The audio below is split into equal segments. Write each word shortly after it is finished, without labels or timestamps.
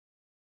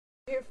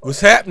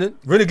What's happening?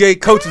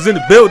 Renegade Culture's in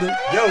the building.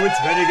 Yo, it's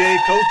Renegade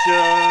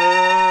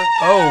Culture.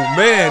 Oh,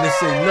 man,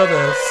 it's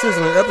another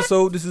sizzling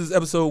episode. This is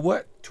episode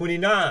what?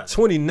 29.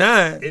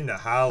 29? In the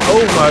house.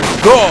 Oh, my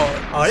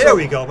God. Oh, there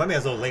we go. My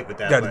man's a little late with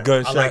that. Got the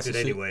gunshots. I liked it and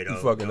anyway, shit. though.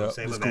 You fucking You know up. what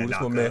I'm It's saying? cool. My This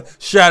man, one, man.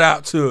 Shout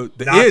out to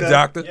the Naka. ear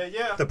doctor.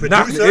 Yeah. The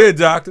Not producer. the ear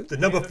doctor. The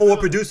number 4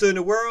 producer in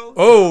the world.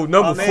 Oh,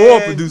 number 4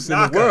 man, producer in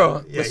Naka. the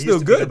world. Yeah, That's he still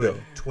used to be good, number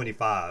though.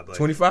 25.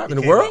 25 in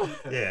the came world?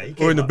 up. Yeah. He Or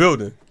came in the up.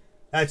 building?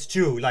 That's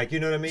true. Like, you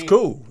know what I mean? It's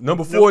cool.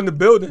 Number 4 in the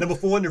building. Number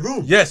 4 in the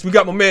room. Yes, we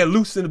got my man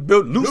Luce in the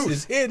building. Luce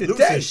is here today.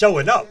 Luce is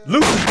showing up.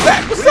 Luce is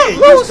back. What's We up, ain't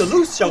Luce? used to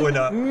Luce showing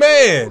up.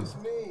 Man.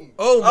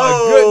 Oh,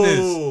 my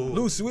goodness.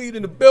 Luce Sweet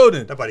in the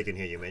building. Nobody can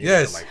hear you, man. You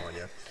Yes. got the mic on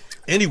you.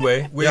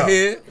 Anyway, we're Yo.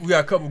 here. We got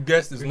a couple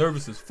guests that's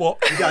nervous as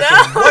fuck. You got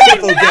some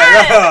wonderful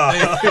guests.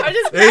 I'm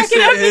just They cracking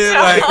sit up here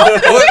at like,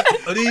 y'all.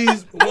 what are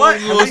these? What?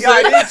 You know We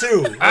got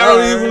into. I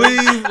don't even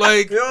believe,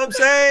 like, You know what I'm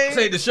saying?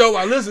 this ain't the show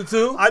I listen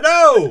to. I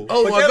know.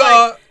 Oh, But my they're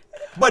God. like-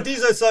 but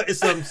these are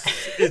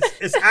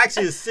it's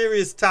actually a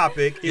serious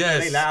topic.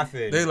 Yes. They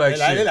laughing. They like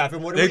shit. They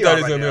laughing more than They we thought are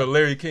it was right going to be now. a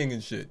Larry King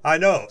and shit. I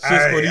know. Sis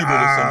Put Ebert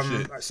or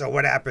some shit. So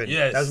what happened?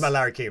 Yes. That was my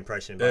Larry King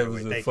impression, by That the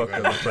was way. a Thank you fucked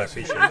very up much. I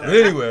appreciate that. But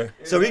anyway,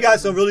 So we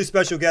got some really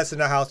special guests in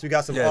the house. We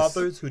got some Yes.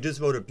 authors who just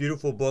wrote a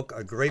beautiful book,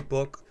 a great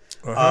book,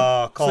 Name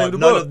called the None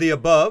book. of the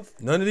Above.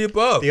 none of the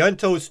above. The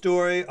Untold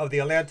Story of the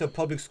Atlanta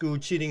Public School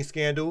Cheating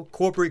Scandal,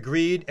 Corporate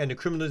Greed, and the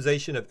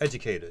Criminalization of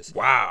Educators.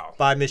 Wow.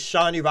 By Miss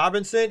Shawnee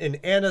Robinson and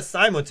Anna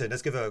Simonton.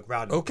 Let's give her a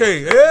round of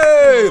Okay.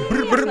 Hey.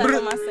 Brr, brr, Clap brr.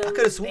 on myself. I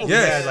could have sworn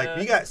Yes.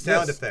 we got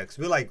sound Yes. effects.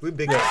 We're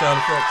big. Yeah, sound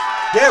effects.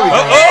 There we go.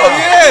 Oh,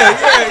 yeah.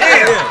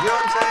 You know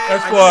what I'm saying?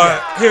 That's I for knew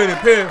that. our hearing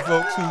impaired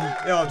folks who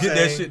what I'm get that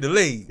saying? shit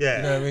delayed. Yeah.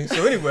 You know what I mean?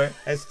 So anyway,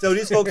 And so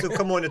these folks have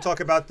come on to talk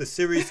about the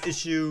serious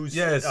issues,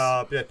 Yes.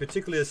 that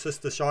particularly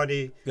Sister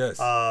Shawnee Yes.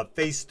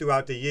 faced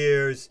throughout the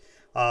years.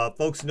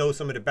 Folks know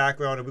some of the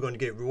background, and we're going to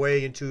get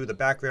way into the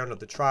background of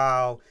the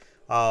trial.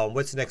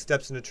 What's the next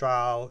steps in the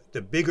trial?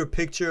 The bigger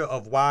picture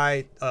of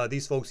why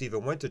these folks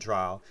even went to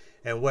trial,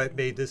 and what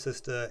made this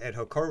sister and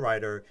her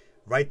co-writer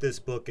write this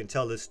book and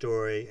tell this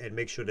story and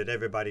make sure that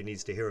everybody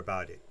needs to hear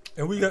about it.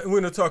 and we're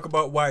going to talk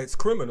about why it's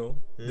criminal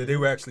that they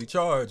were actually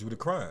charged with a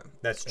crime.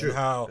 That's true. And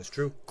how That's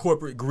true.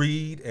 corporate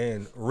greed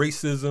and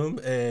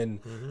racism and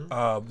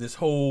this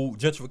whole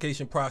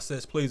gentrification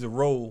process plays a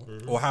role,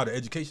 or how the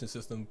education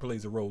system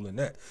plays a role in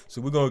that.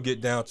 So we're going to get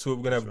down to it.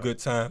 We're going to have a good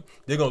time.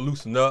 They're going to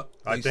loosen up.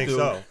 I They think still-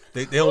 so.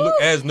 They don't look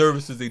as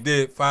nervous as they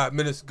did 5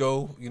 minutes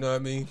ago. You know what I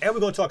mean? And we're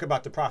going to talk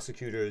about the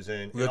prosecutors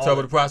and We're going and to all talk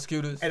about the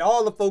prosecutors. and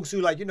all the folks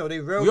who, like, you know, they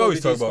railroaded always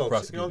talk these about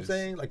folks. You know what I'm prosecutors.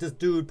 saying? Like this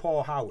dude,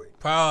 Paul Howard.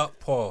 Paul Howard. Fuck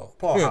Paul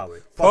Paul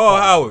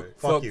Howard. Howard.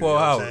 Fuck Fuck you, Paul you know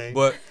what I'm Howard. saying?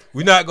 But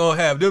we're not going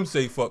to have them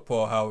say fuck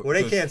Paul Howard. Well,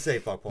 they 'cause can't say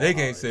fuck Paul They Howard.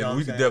 can't say you it, know but what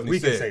we I'm can saying? definitely We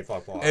say can it. say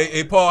fuck Paul Hey, Howard.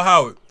 hey, Paul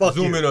Howard, Fuck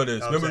zoom you. in on this.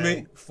 Know what Remember I'm me?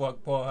 saying?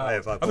 Fuck Paul Hey,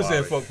 Howard. fuck I've been Paul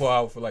saying Howard. fuck Paul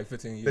Howard for like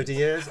 15 years. 15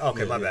 years?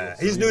 Okay, my yeah. bad.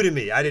 So He's new to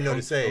me. I didn't know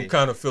to say. I'm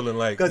kind of feeling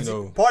like, Because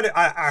part of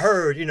I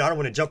heard, you know, I don't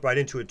want to jump right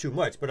into it too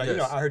much, but you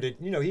know, Yes. I heard that,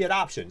 you know, he had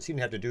options. He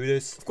didn't have to do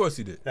this. of course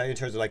he did. In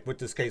terms of like what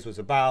this case was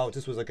about,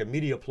 this was like a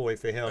media ploy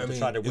for him I to mean,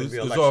 try to win there's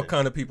re-election. all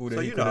kind of people that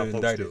So he you could know how have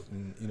folks indicted. do.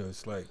 And, you know,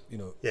 it's like, you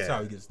know, Yeah, that's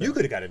how he gets you done.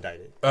 could have got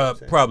indicted. You know what I'm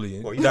saying? Probably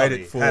Well, you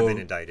indicted probably have for been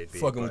indicted, B,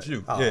 fucking but- with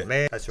you. Oh Yeah.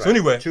 man, that's right. So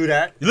anyway, true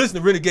that. you listen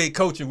to Renegade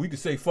Culture, we could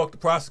say fuck the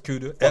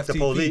prosecutor, Fuck the FTP,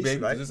 police, baby,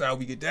 'cause right? that's how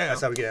we get down.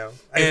 That's how we get out.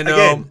 And, And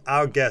again,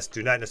 our guests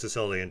do not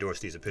necessarily endorse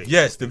these opinions.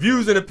 Yes, the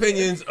views and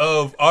opinions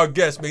of our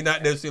guests may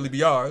not necessarily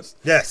be ours.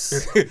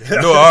 Yes.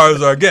 No,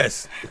 ours are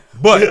guests.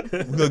 But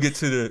we're gonna get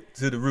to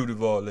the root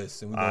of all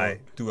this, and we're gonna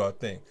Alright. do our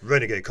thing.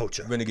 Renegade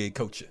culture. Renegade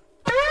Culture.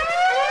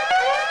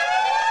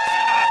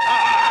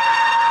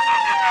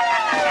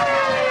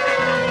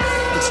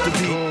 It's the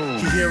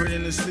beat. You hear it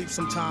in his sleep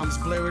sometimes.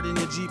 Blare it in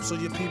your Jeep so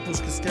your peoples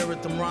can stare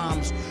at them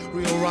rhymes.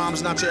 Real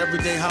rhymes, not your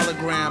everyday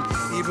hologram.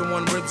 Even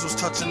when ribs was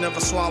touching, never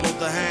swallowed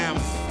the ham.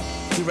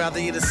 He'd rather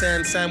eat a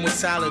sandwich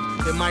salad.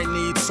 It might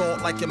need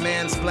salt like your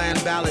man's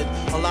bland ballad.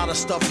 A lot of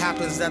stuff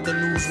happens that the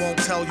news won't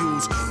tell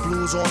yous.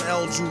 Blues on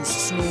L juice,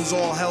 snooze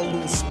all hell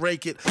loose.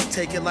 Rake it,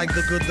 take it like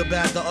the good, the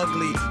bad, the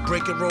ugly.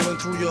 Break it rolling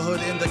through your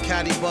hood in the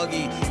caddy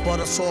buggy.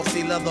 Butter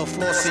softy, leather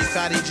flossy,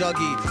 fatty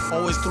juggy.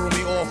 Always threw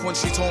me off when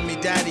she told me,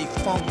 Daddy,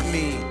 funk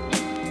me.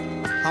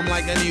 I'm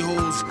like any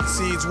who's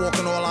seeds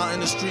walking all out in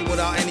the street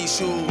without any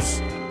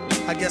shoes.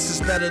 I guess it's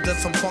better than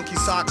some funky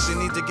socks. You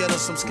need to get her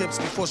some skips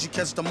before she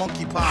catch the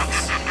monkey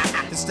pox.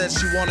 Instead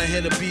she wanna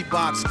hit a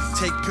beatbox,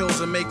 take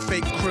pills and make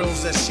fake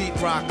krills that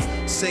sheetrock.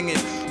 Sing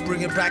it,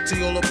 bring it back to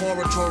your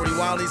laboratory.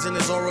 While he's in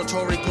his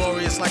oratory,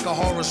 glorious like a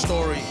horror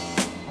story.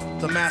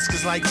 The mask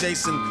is like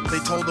Jason. They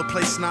told the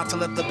place not to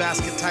let the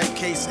basket type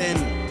case in.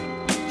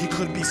 He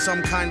could be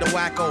some kind of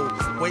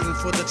wacko, waiting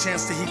for the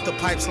chance to heat the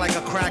pipes like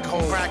a crack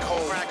hole.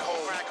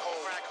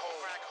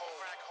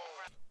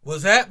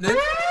 What's happening?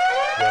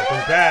 Welcome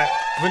back.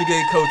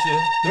 Renegade Culture,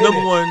 the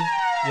number one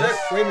Yes.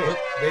 Wait a minute.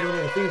 They don't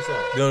know the theme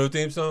song. You know the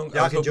theme song? Y'all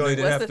I was can hoping join they in.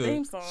 didn't What's have the to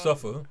theme song?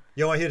 suffer.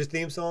 You want to hear the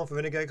theme song for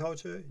Renegade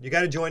Culture? You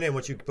got to join in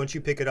once you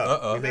pick it up.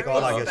 Uh-oh. You make Are all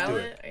you our gonna guests spell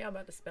do it. Are y'all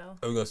about to spell?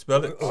 Are we gonna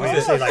spell it? Oh, we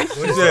just say like,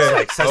 what is said- this?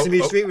 Like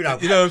Sesame oh, Street? We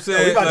not, you know what I'm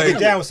saying? we about to Like, get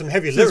down with some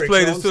heavy Just lyrics. play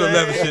you this know to the what I'm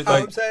 11 saying? shit. You know what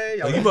Like, I'm saying?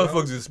 like you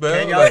motherfuckers can spell.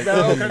 Can y'all Like,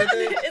 spell kind of thing?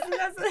 Isn't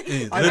that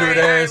something? Yeah, All literate right,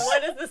 ass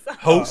what is the song?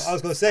 host. I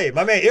was gonna say,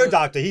 my man Ear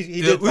Doctor, he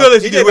Yeah, did. we're gonna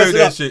let he you did get away mess with it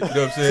that up. shit. You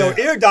know what I'm saying?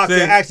 So Ear Doctor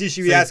Say- actually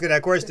should be say- asking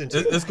that question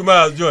too. Let's come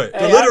out joint.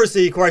 The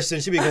literacy question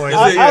should be going.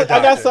 I- to I Ear I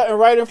got Doctor. something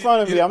right in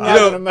front of me. I'm You not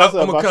know, gonna mess I'm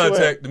up. gonna I swear.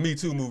 contact the Me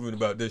Too movement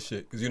about this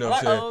shit because you know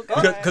what I'm Uh-oh,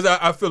 saying. go Because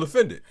I feel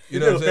offended. You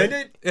know feel what I'm saying?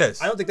 offended?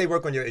 Yes. I don't think they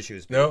work on your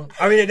issues. No?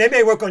 I mean, they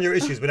may work on your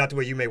issues, but not the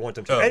way you may want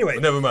them to. Oh, Anyway,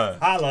 never mind.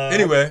 holla.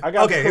 Anyway, I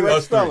got Okay, the here we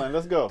correct go. spelling.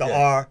 Let's go. the Yeah.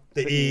 R,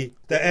 the E,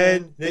 the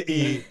N, the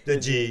E, the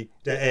G,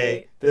 the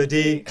A, the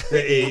D,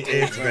 the E.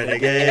 It's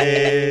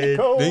Renegade.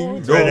 Cold.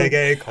 Ding dong.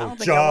 Renegade I don't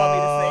think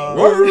y'all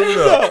want me Culture. to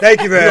sing. Word up.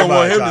 Thank you very You don't much.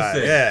 want him to Ryan.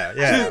 sing. Yeah,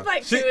 yeah. It's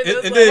like She, two of and,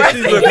 those and then like-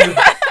 she's looking.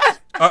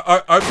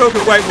 Our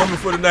token white woman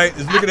for the night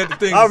is looking at the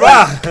thing. All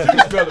right. She can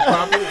spell it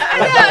properly.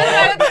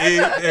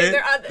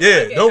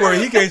 Yeah, don't worry,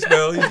 he can't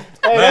spell. Hey,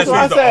 that's what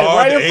I said.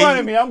 Right in front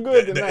of me. I'm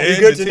good tonight. You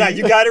good tonight?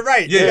 You got it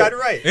right. Yeah. You got it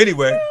right.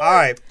 Anyway, All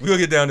right. we're gonna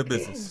get down to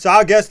business. So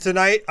our guest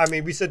tonight, I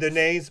mean, we said their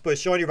names, but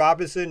Shawnee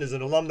Robinson is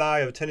an alumni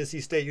of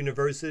Tennessee State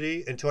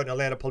University and taught in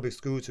Atlanta Public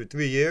Schools for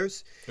 3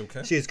 years.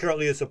 Okay. She is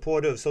currently a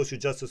supporter of social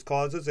justice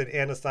causes. And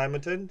Anna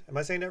Simonton, am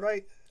I saying that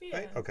right? Yeah.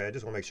 Right? Okay, I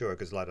just want to make sure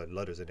because a lot of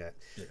letters in that,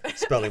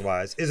 spelling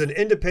wise, is an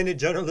independent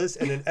journalist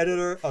and an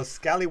editor of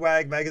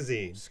Scallywag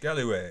magazine.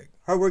 Scallywag.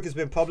 Her work has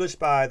been published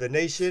by The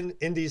Nation,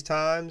 Indies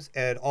Times,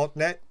 and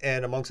AltNet,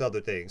 and amongst other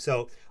things.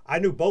 So I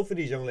knew both of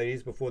these young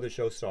ladies before the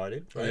show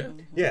started. Oh, yeah?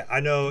 Yeah, I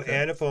know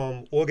Anna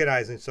from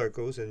organizing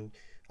circles, and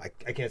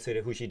I can't say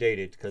that who she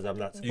dated because I'm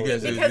not You supposed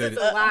guys to. Because it's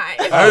a lie.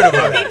 I heard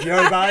about that. it. You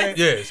heard about it?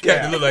 Yeah, it's cat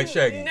that Yeah. look like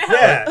Shaggy.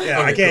 Yeah, yeah.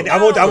 I Okay, can't.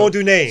 cool. I won't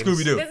do names.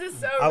 Scooby Doo. This is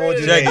so I won't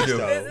do rude. Shaggy names do.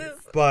 though. This is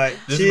But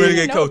This she, is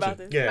Renegade know culture. about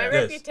this. Yeah. My Yes.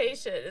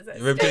 reputation is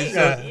at Reputation?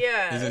 stake.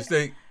 Yeah. Is it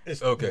stake?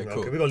 it's- Okay,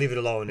 cool. we're gonna leave it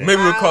alone. Then.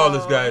 Maybe we'll call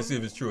this Wow. guy and see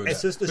if it's true or And not.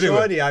 Sister But anyway,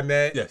 Shawnee, I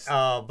met Yes.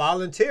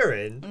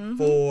 volunteering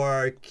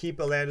for Keep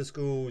Atlanta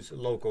Schools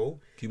Local.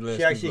 Keep Atlanta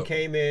She Schools actually Local.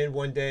 came in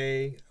one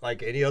day,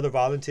 like any other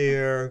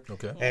volunteer,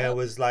 Okay. and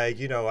was like,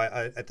 you know,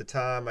 I at the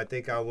time I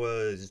think I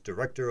was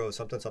director of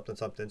something,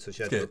 so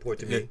she had to Yeah, report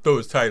to yeah, me.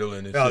 those title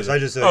in it. No, shit. so I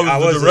just said I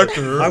was the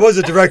director. I was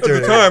a director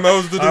At the time, I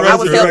was the I was director. the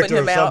helping director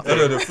him of out. I something.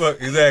 know the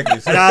fuck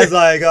exactly. And I was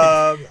like,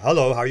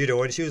 hello, how are you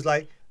doing? She was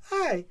like,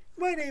 hi,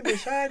 my name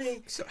is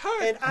Shawnee.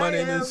 Hi, And my I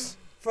name am is.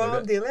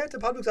 from the Atlanta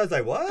Public. I was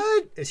like,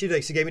 what? And she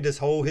gave me this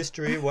whole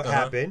history of what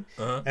happened,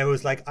 and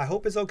was like, I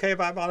hope it's okay if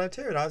I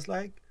volunteer. And I was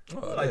like,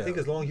 well, I yeah. think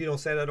as long as you don't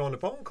say that on the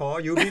phone call,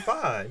 you'll be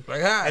fine.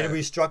 Like, hi. And then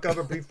we struck up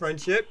a brief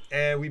friendship,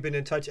 and we've been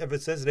in touch ever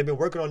since. They've been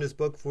working on this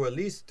book for at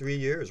least 3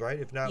 years, right?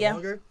 If not Yeah.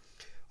 longer.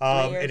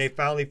 3 years. And they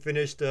finally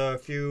finished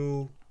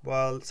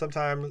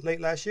sometime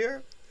late last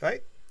year,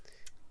 right?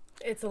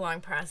 It's a long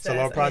process. It's a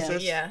long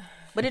process? Yeah.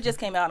 But it just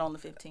came out on the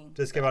 15th.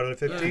 Just came out on the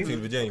 15th.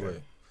 15th of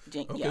January.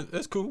 Okay, Yeah.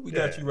 that's cool. We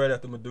got Yeah. you right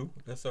after Madu.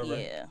 That's all right.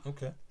 Yeah.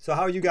 Okay. So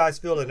how are you guys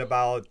feeling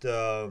about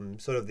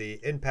sort of the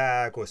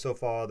impact or so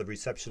far the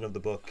reception of the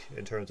book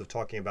in terms of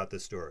talking about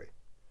this story?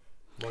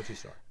 Why don't you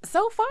start?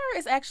 So far,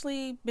 it's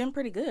actually been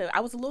pretty good. I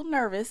was a little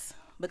nervous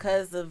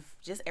because of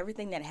just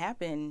everything that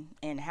happened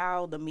and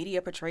how the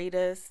media portrayed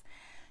us.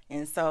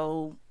 And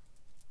so,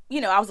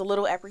 I was a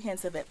little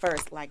apprehensive at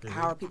first. Like,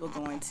 how are people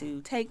going to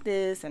take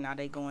this? And are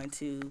they going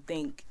to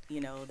think,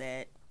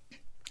 that...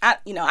 I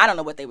don't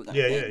know what they were going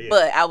to think.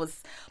 Yeah.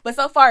 But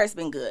so far, it's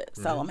been good.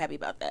 So I'm happy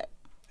about that.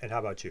 And how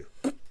about you?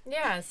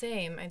 Yeah,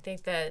 same. I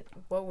think that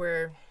what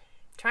we're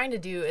trying to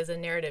do is a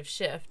narrative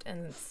shift,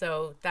 and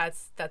so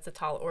that's a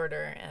tall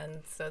order.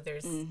 And so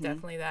there's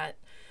definitely that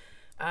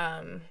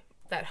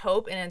that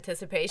hope and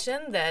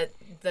anticipation that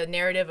the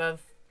narrative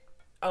of,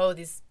 oh,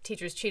 these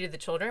teachers cheated the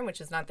children, which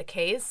is not the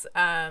case,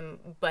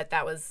 but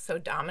that was so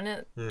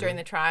dominant during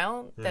the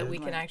trial that we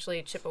can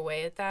actually chip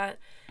away at that,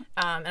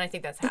 and I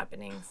think that's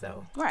happening.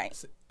 So Right.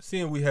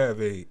 Seeing we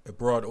have a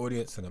broad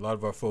audience and a lot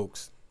of our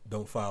folks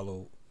don't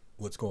follow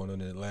what's going on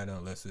in Atlanta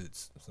unless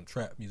it's some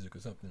trap music or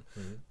something.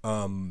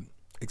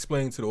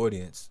 Explain to the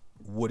audience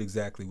what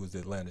exactly was the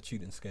Atlanta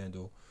cheating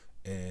scandal,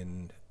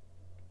 and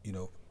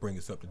bring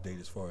us up to date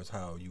as far as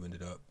how you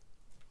ended up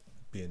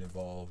being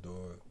involved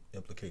or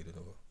implicated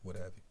or what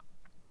have you.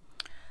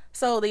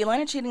 So the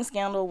Atlanta cheating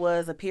scandal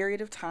was a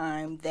period of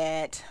time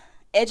that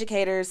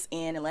educators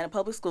in Atlanta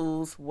Public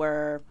Schools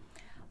were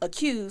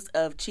accused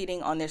of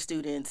cheating on their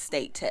students'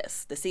 state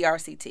tests, the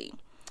CRCT,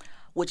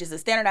 which is a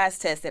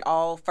standardized test that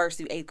all 1st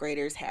through 8th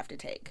graders have to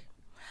take.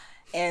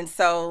 And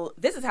so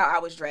this is how I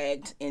was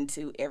dragged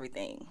into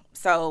everything.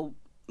 So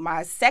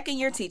my second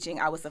year teaching,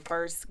 I was a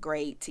 1st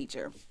grade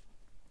teacher.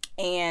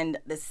 And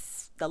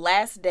the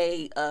last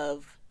day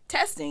of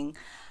testing,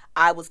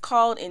 I was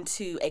called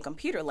into a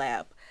computer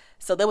lab.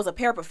 So there was a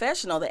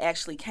paraprofessional that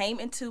actually came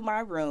into my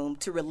room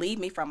to relieve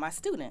me from my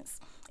students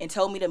and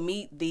told me to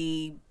meet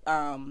the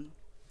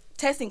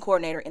testing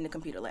coordinator in the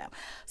computer lab.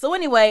 So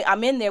anyway,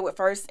 I'm in there with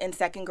 1st and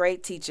 2nd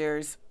grade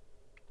teachers.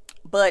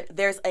 But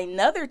there's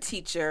another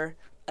teacher,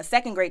 a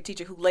second grade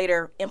teacher, who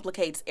later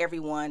implicates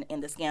everyone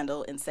in the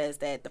scandal and says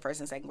that the first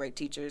and second grade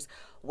teachers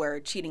were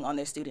cheating on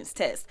their students'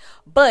 tests.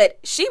 But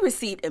she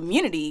received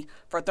immunity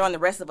for throwing the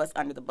rest of us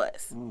under the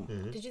bus.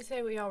 Mm-hmm. Did you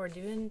say what y'all were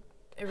doing?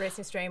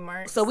 Erasing stray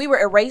marks? So we were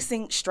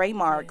erasing stray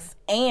marks,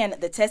 and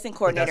the testing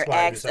coordinator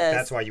asked us.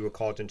 That's why you were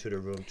called into the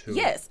room, too.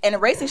 Yes, and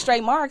erasing stray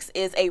marks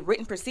is a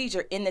written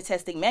procedure in the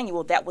testing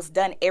manual that was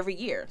done every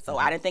year. So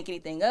I didn't think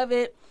anything of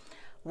it.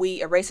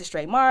 We erased the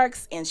stray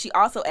marks, and she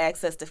also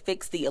asked us to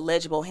fix the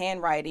illegible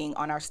handwriting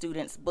on our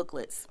students'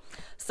 booklets.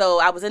 So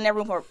I was in that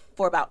room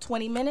for about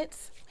 20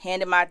 minutes,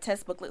 handed my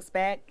test booklets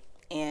back,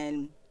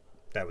 and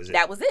that was it.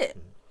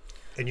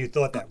 Mm-hmm. And you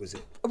thought that was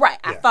it? Right,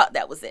 I thought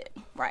that was it.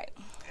 Right.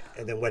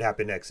 And then what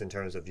happened next in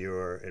terms of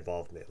your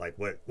involvement? Like,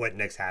 what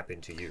next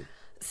happened to you?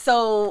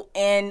 So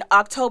in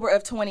October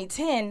of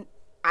 2010,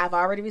 I've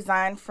already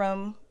resigned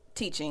from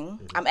teaching.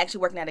 Mm-hmm. I'm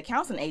actually working at a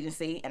counseling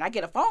agency, and I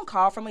get a phone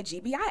call from a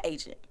GBI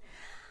agent.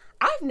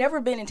 I've never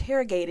been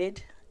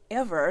interrogated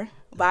ever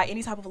by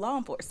any type of law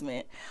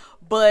enforcement,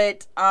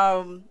 but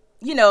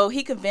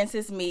he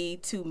convinces me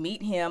to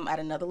meet him at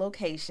another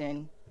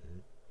location,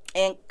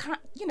 and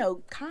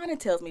kind of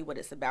tells me what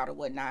it's about or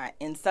whatnot.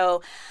 And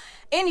so,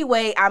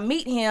 anyway, I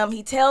meet him.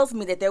 He tells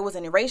me that there was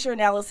an erasure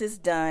analysis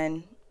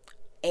done,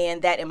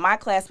 and that in my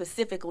class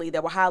specifically,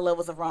 there were high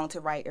levels of wrong to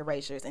right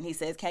erasures. And he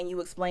says, "Can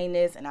you explain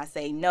this?" And I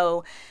say,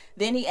 "No."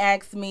 Then he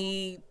asks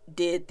me,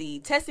 did the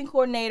testing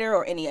coordinator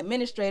or any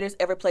administrators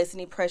ever place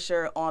any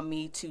pressure on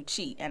me to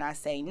cheat? And I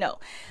say, no.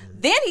 Mm-hmm.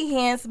 Then he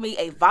hands me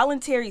a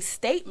voluntary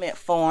statement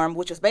form,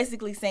 which was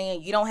basically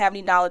saying, you don't have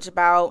any knowledge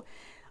about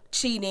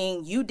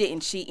cheating, you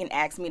didn't cheat, and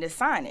asked me to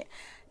sign it.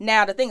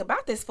 Now, the thing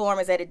about this form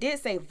is that it did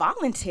say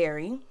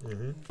voluntary,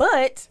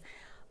 but...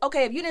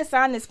 okay, if you didn't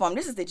sign this form,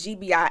 this is the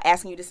GBI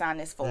asking you to sign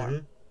this form.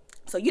 Mm-hmm.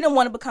 So you don't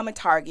want to become a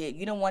target.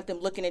 You don't want them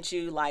looking at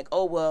you like,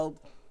 oh, well,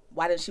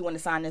 why doesn't she want to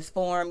sign this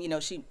form?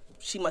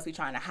 She must be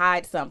trying to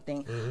hide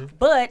something. Mm-hmm.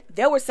 But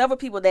there were several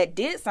people that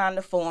did sign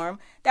the form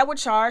that were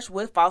charged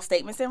with false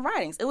statements and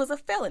writings. It was a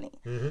felony.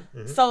 Mm-hmm.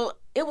 Mm-hmm. So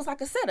it was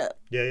like a setup.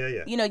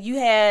 Yeah. You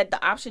had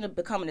the option of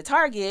becoming a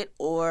target,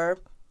 or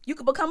you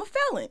could become a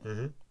felon.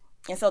 Mm-hmm.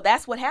 And so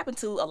that's what happened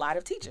to a lot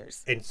of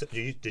teachers. And so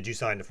did you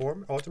sign the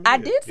form ultimately? I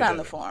did sign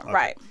the form, okay.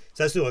 Right.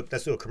 So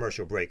let's do a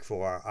commercial break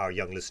for our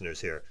young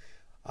listeners here.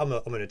 I'm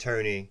an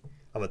attorney.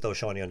 I'm going to throw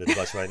Shawnee under the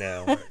bus right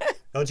now.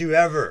 Don't you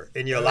ever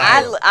in your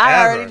life,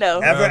 I already know.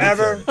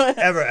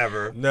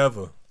 Ever,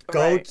 never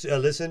go to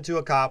listen to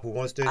a cop who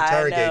wants to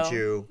interrogate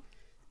you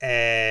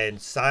and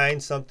sign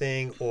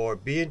something or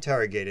be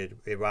interrogated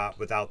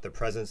without the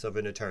presence of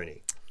an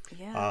attorney.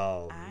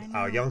 Yeah,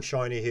 our young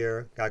Shawnee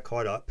here got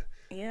caught up.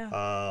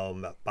 Yeah.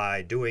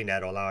 By doing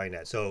that or allowing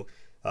that. So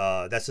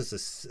that's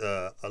just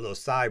a little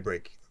side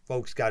break.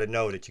 Folks got to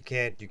know that you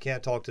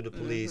can't talk to the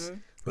police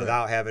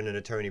without having an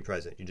attorney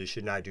present. You just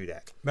should not do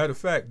that. Matter of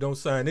fact, don't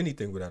sign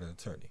anything without an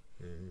attorney.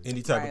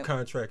 Any type of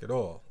contract at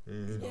all,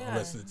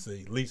 unless it's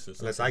a lease or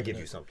something. Unless I give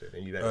you something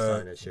and you better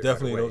sign that shit.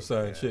 Definitely right don't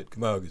sign shit.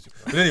 Come on, get you.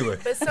 But anyway.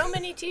 But so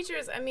many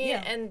teachers,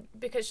 and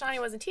because Shawnee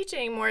wasn't teaching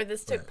anymore,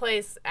 this took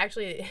place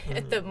actually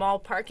at the mall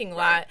parking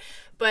lot.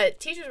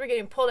 But teachers were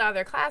getting pulled out of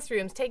their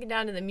classrooms, taken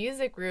down to the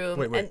music room.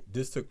 Wait. And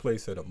this took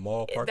place at a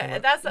mall parking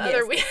lot? That's the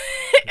other week.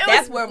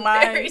 That's where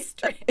my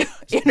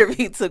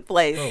interview took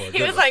place. Oh,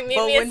 he was like,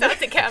 meet me in South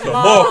DeKalb so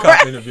Mall. Mall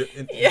cop interview.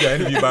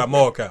 Interviewed by a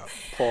mall cop.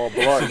 Paul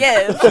Blart.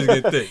 Yes. She's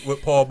getting thick.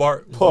 What, Paul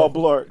Bart? Paul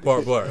Blart.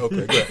 Paul Blart.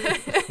 Okay,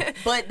 good.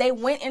 But they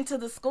went into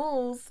the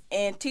schools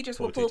and teachers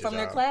were pulled from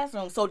their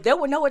classrooms. So there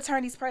were no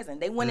attorneys present.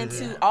 They went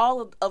into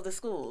all of the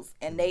schools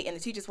and the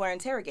teachers were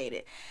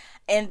interrogated.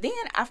 And then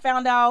I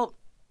found out,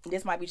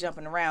 this might be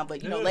jumping around,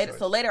 but later.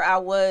 So later I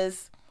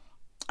was,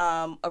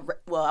 I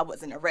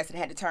wasn't arrested. I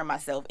had to turn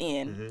myself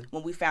in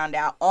when we found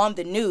out on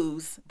the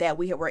news that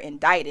we were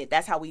indicted.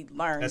 That's how we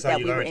learned that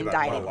we were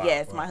indicted.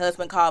 Yes, my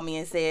husband called me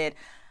and said,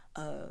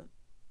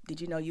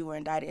 "Did you know you were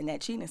indicted in that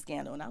cheating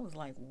scandal?" And I was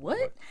like,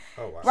 "What?"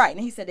 Oh, wow. Right,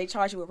 and he said they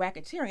charged you with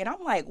racketeering, and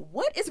I'm like,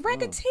 "What is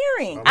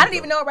racketeering?" I didn't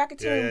even know what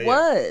racketeering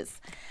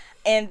was.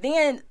 And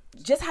then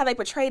just how they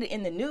portrayed it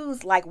in the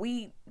news, like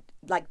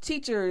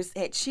teachers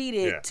had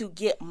cheated to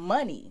get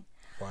money.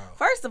 Wow.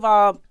 First of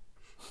all,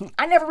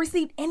 I never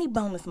received any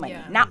bonus money,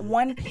 not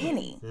one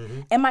penny.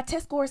 And my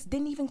test scores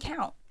didn't even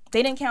count.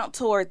 They didn't count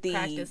toward the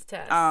practice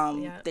tests.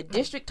 The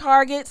district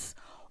targets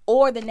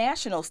or the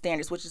national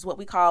standards, which is what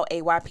we call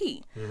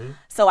AYP.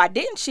 So I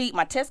didn't cheat,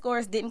 my test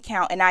scores didn't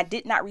count, and I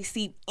did not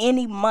receive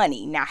any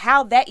money. Now,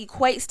 how that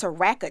equates to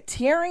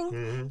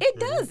racketeering, it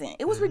doesn't.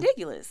 It was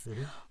ridiculous.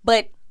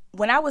 But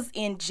when I was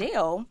in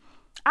jail,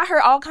 I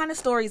heard all kind of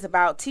stories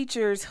about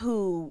teachers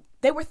who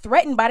they were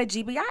threatened by the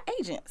GBI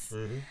agents.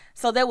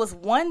 So there was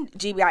one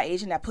GBI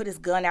agent that put his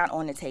gun out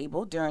on the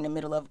table during the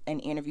middle of an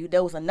interview.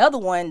 There was another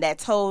one that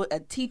told a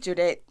teacher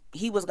that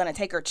he was going to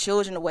take her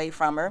children away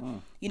from her.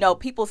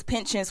 People's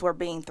pensions were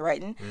being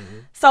threatened.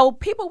 So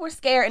people were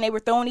scared and they were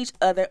throwing each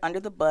other under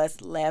the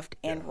bus left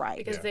and right.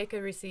 Because they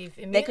could receive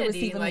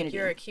immunity like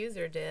your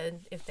accuser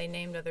did if they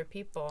named other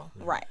people.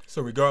 Right.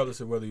 So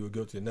regardless of whether you were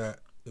guilty or not,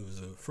 it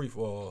was a free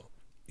fall.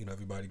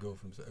 Everybody go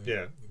for themselves.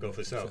 Go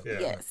for self. Yeah.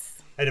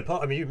 Yes. And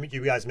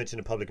you guys mentioned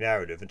the public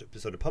narrative.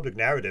 So the public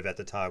narrative at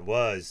the time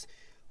was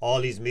all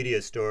these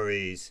media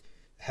stories,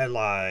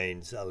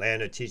 headlines,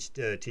 Atlanta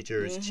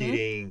teachers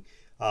cheating.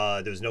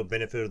 There was no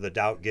benefit of the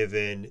doubt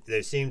given.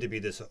 There seemed to be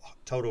this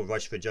total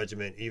rush for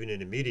judgment, even in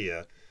the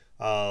media.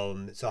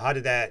 So how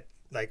did that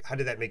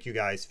make you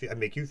guys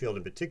make you feel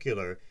in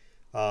particular,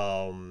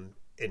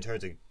 in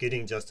terms of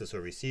getting justice or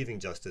receiving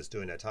justice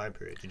during that time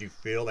period? Did you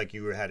feel like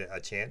you had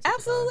a chance?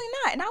 Absolutely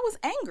not. And I was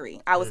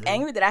angry. I was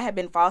angry that I had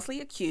been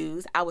falsely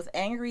accused. I was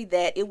angry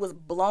that it was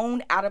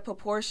blown out of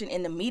proportion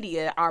in the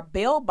media. Our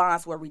bail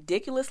bonds were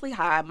ridiculously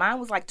high. Mine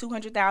was like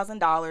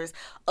 $200,000.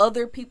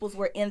 Other people's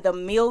were in the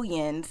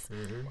millions.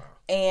 Wow.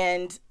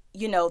 And,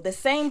 the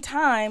same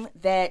time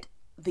that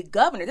the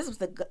governor, this was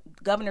the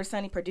Governor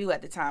Sonny Perdue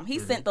at the time, he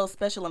sent those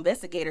special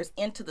investigators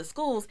into the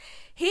schools.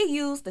 He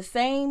used the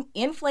same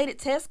inflated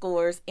test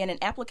scores in an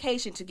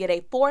application to get a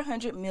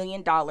 $400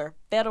 million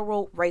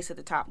federal Race to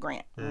the Top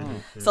grant.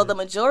 So the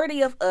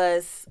majority of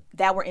us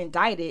that were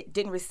indicted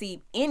didn't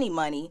receive any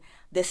money.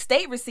 The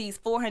state receives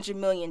 $400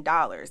 million,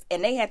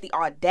 and they had the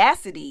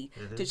audacity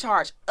to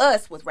charge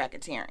us with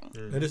racketeering.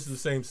 And this is the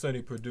same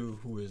Sonny Perdue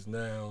who is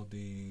now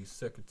the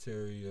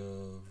Secretary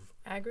of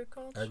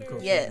Agriculture?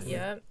 Yes.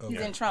 Yep.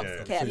 He's in Trump's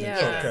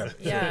cabinet.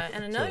 Yeah.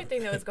 And another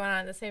thing that was going on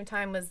at the same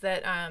time was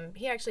that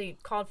he actually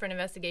called for an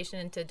investigation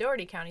into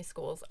Doherty County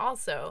schools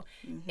also.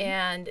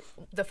 And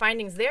the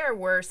findings there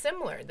were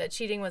similar, that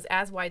cheating was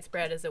as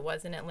widespread as it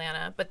was in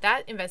Atlanta. But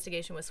that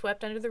investigation was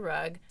swept under the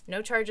rug.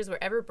 No charges were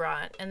ever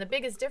brought. And the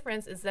biggest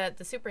difference is that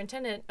the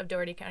superintendent of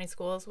Doherty County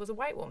schools was a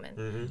white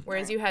woman.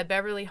 Whereas you had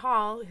Beverly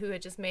Hall, who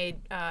had just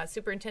made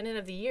Superintendent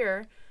of the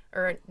Year,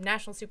 or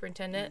national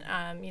superintendent,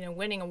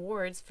 winning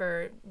awards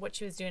for what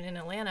she was doing in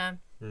Atlanta.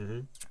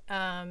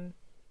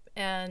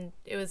 And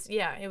it was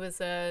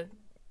a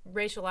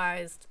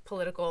racialized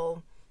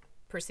political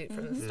pursuit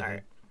from the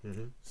start.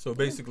 So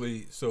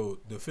basically,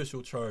 the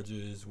official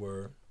charges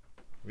were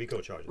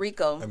RICO charges.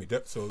 RICO. I mean,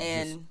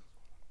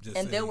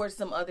 and there were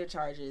some other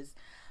charges,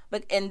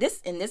 and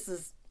this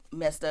is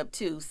messed up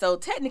too. So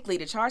technically,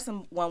 to charge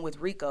someone with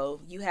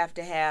RICO, you have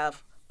to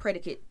have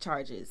predicate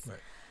charges. Right.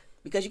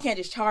 Because you can't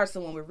just charge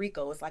someone with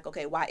RICO. It's like,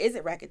 okay, why is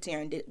it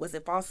racketeering? Was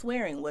it false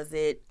swearing? Was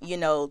it,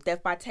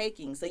 theft by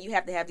taking? So you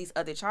have to have these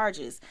other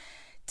charges.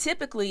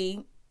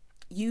 Typically,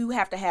 you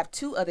have to have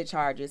 2 other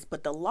charges,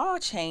 but the law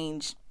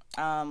changed.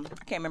 I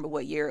can't remember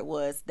what year it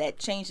was that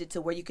changed it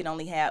to where you can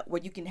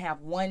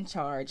have 1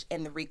 charge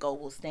and the RICO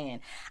will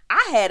stand.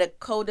 I had a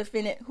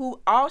co-defendant who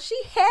all she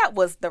had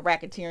was the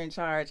racketeering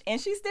charge,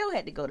 and she still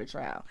had to go to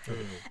trial.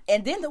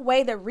 And then the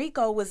way the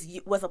RICO was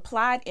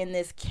applied in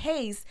this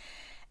case,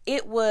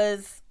 it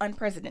was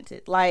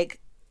unprecedented. Like,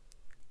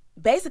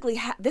 basically,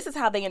 this is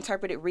how they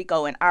interpreted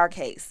RICO in our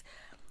case.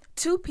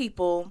 2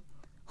 people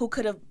who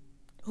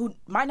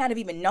might not have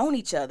even known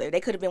each other.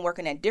 They could have been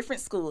working at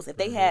different schools. If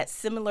they had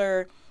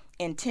similar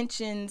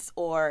intentions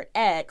or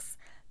acts,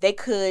 they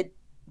could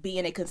be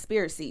in a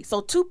conspiracy.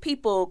 So 2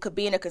 people could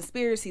be in a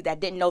conspiracy that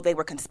didn't know they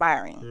were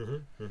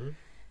conspiring.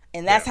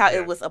 And that's how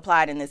it was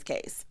applied in this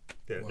case.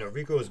 Yeah, now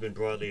RICO has been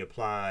broadly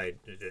applied.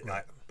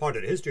 Part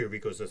of the history of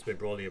RICO has been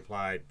broadly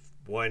applied,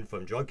 one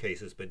from drug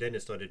cases, but then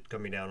it started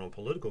coming down on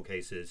political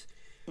cases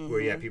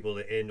where you have people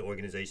in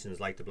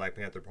organizations like the Black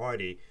Panther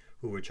Party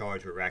who were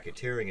charged with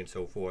racketeering and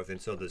so forth. And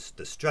so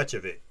the stretch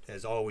of it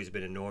has always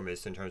been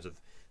enormous in terms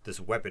of this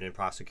weapon in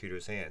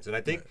prosecutors' hands. And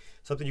I think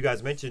something you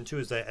guys mentioned too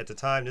is that at the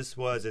time this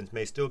was and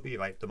may still be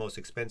the most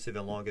expensive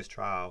and longest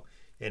trial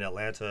in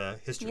Atlanta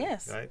history.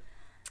 Yes. Right?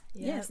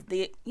 Yes.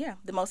 The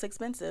most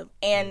expensive.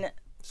 And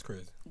it's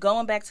crazy.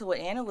 Going back to what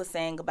Anna was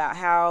saying about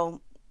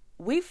how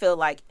we feel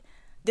like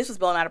this was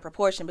blown out of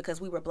proportion because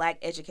we were Black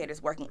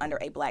educators working under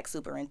a Black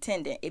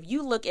superintendent. If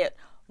you look at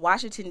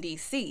Washington,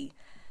 D.C.,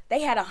 they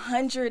had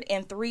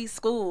 103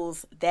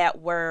 schools that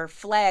were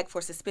flagged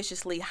for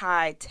suspiciously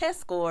high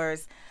test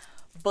scores,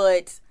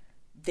 but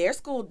their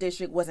school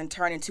district wasn't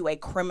turned into a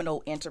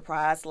criminal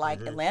enterprise like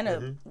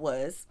Atlanta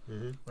was.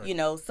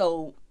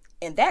 So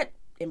in that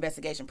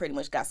investigation pretty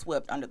much got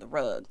swept under the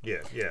rug.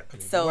 Yeah.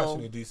 So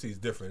Washington, D.C. is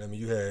different. I mean,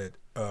 you had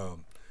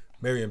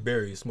Marion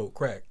Barry smoked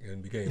crack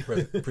and became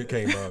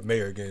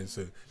mayor again,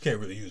 so you can't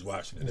really use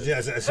Washington.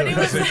 You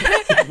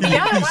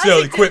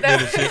sell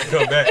equipment and shit,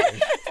 come back.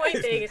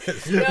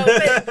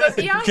 But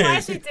beyond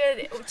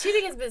Washington,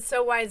 cheating has been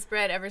so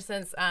widespread ever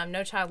since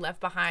No Child Left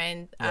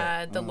Behind,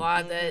 the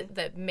law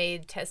that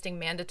made testing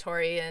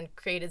mandatory and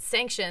created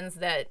sanctions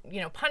that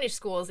punish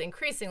schools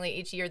increasingly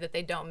each year that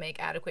they don't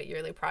make adequate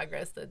yearly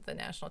progress, the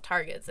national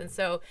targets. And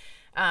so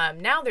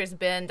now there's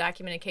been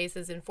documented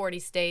cases in 40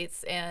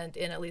 states, and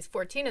in at least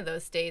 14 of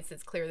those states,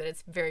 it's clear that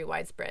it's very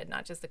widespread,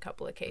 not just a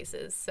couple of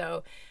cases.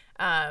 So,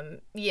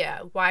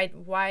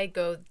 why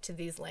go to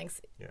these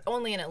lengths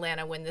only in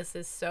Atlanta when this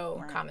is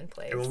so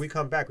commonplace? And when we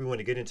come back, we want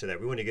to get into that.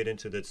 We want to get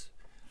into this,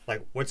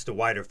 what's the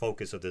wider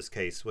focus of this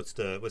case? What's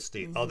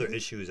the other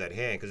issues at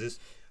hand? Because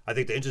I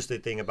think the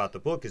interesting thing about the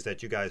book is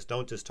that you guys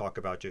don't just talk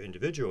about your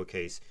individual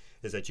case,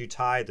 is that you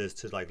tie this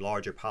to like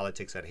larger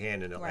politics at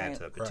hand in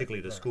Atlanta,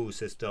 particularly the school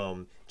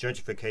system,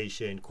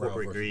 gentrification,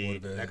 corporate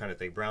greed, that kind of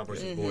thing. Brown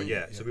versus Board,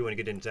 So we want to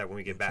get into that when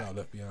we get back. Child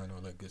Left Behind,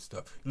 all that good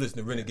stuff. Listen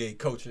to Renegade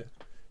Culture,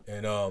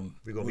 and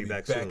we're gonna be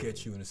back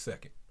at you in a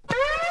second.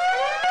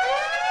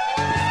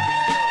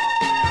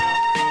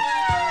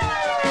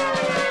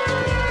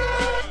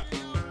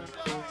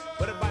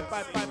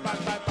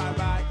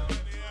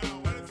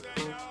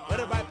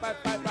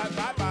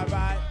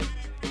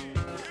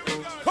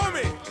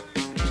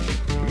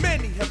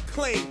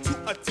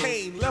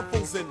 Attain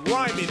levels in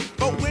rhyming,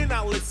 but when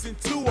I listen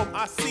to them,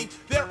 I see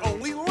they're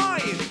only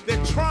lying.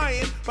 They're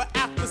trying, but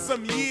after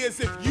some years,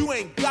 if you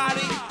ain't got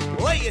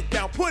it, lay it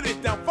down, put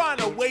it down,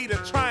 find a way to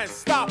try and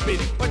stop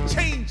it, but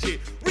change it,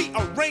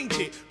 rearrange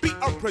it, be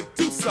a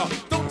producer.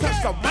 Don't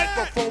touch the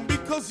microphone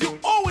because you'll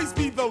always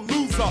be the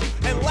loser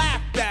and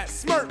laughed at,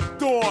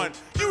 smirked on.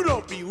 You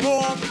don't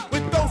belong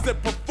with those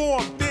that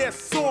perform their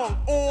song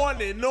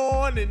on and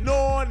on and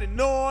on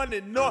and on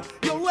and on.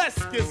 Yo,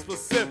 let's get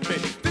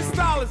specific. This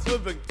style is for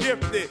the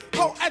gifted,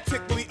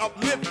 poetically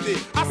uplifted.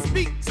 I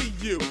speak to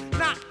you,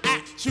 not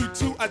at you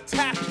to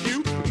attack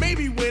you.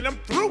 Maybe when I'm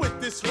through with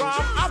this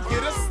rhyme, I'll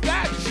get a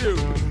statue.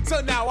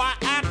 So now I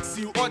ask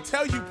you or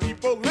tell you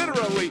people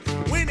literally,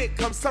 when it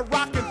comes to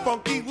rockin'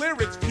 funky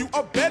lyrics, you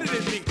are better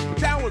than me.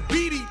 Down with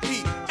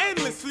BDP,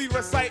 endlessly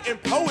reciting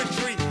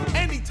poetry.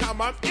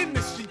 Anytime I'm in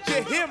the street,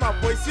 you hear my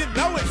voice, you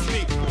know it's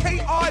me.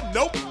 KR,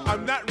 nope,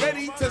 I'm not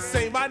ready to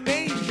say my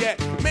name yet.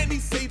 Many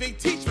say they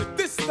teach with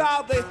this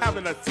style they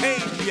haven't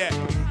attained yet.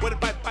 What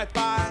about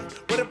bye?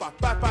 What about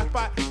bye? What about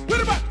bye?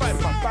 What about bye?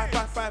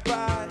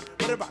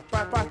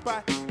 What about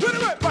bye?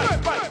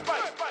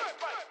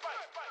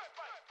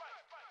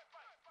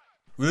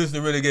 We listen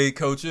to Renegade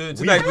Culture.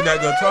 Tonight we're not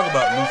going to talk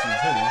about Lucy's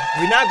hoodie.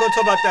 We're not going to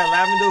talk about that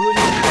lavender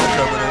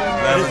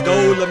hoodie. This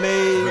gold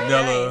lame.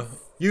 Vanilla.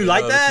 You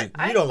like that?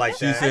 You don't like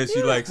that. She said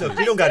she likes it.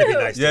 You don't got to be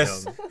nice to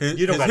Yes, him. his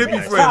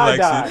hippie friend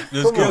likes it.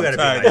 You don't got to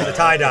be nice. The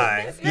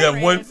tie-dye. You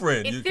have one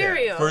friend.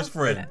 Ethereal. First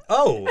friend.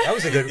 Oh, that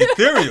was a good one.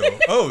 Ethereal.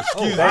 Oh,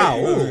 excuse Wow.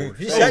 me.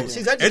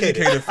 She's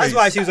educated. face. That's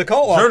why she was a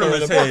co-author in the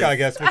Journalist book, head. I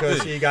guess,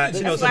 because she got,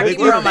 some why big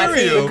we were on my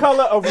words. Ethereal. The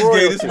color of Let's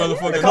give this royalty.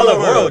 motherfucker The color of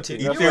another royalty.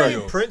 word. You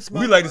Ethereal. Prince,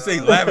 We like to say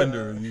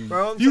lavender,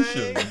 Bro, I'm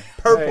saying? fuchsia.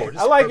 Purple. Hey,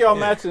 I like y'all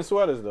matching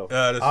sweaters though.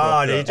 That's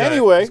Ah, fucked up.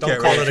 Anyway.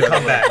 Don't call it a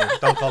comeback.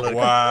 Don't call it a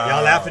Wow.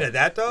 Y'all laughing at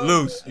that, though?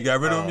 Loose. You got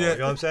rid of him You yet?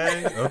 know what I'm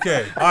saying?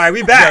 Okay. All right, we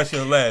You back. guys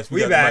should last. We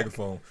got back. the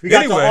microphone. We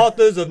got Anyway, the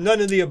authors of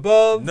None of the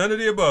Above. none of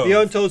the above. The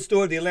Untold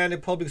Story of the Atlanta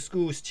Public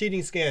Schools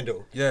Cheating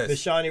Scandal. Yes. Miss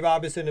Shawnee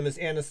Robinson and Miss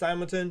Anna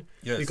Simonton.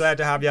 Yes. We're glad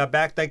to have y'all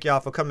back. Thank y'all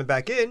for coming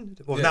back in.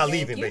 Well, Yes. not Thank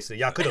leaving, you. basically.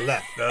 Y'all could have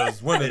left. That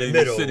was one of In the them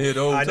middle. sitting here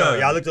the whole I time. know.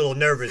 Y'all looked a little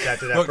nervous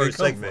after that Fuck they first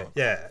come segment.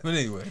 from. Yeah. But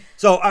anyway,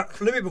 So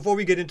let me, before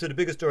we get into the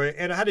bigger story,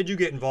 Anna, how did you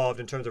get involved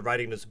in terms of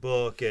writing this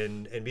book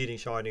and meeting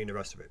Shawnee and the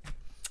rest of it?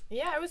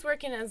 Yeah, I was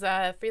working as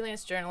a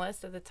freelance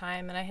journalist at the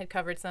time, and I had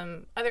covered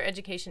some other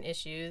education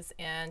issues.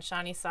 And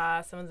Shawnee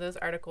saw some of those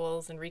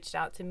articles and reached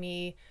out to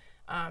me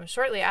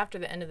shortly after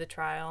the end of the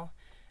trial.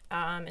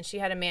 And she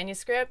had a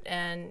manuscript,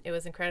 and it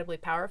was incredibly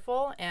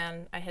powerful.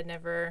 And I had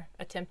never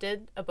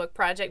attempted a book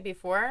project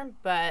before,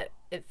 but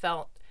it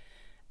felt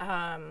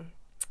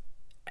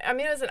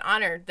it was an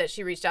honor that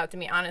she reached out to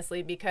me,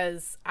 honestly,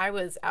 because I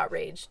was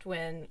outraged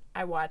when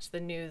I watched the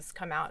news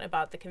come out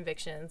about the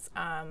convictions.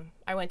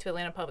 I went to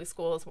Atlanta Public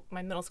Schools.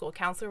 My middle school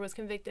counselor was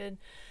convicted.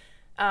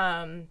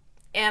 And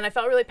I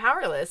felt really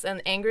powerless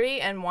and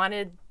angry and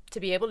wanted to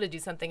be able to do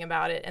something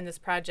about it. And this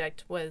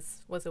project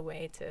was a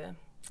way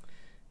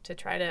to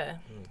try to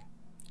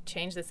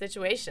change the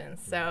situation.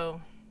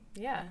 So,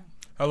 yeah.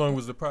 how long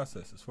was the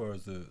process as far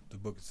as the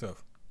book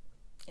itself?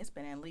 It's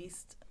been at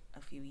least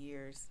a few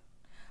years.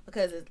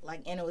 Because,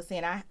 like Anna was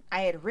saying, I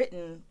had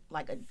written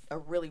like a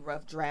really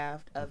rough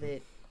draft of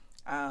it.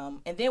 And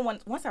then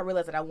once I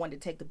realized that I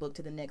wanted to take the book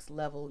to the next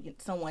level,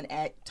 someone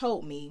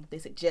told me, they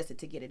suggested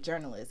to get a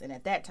journalist. And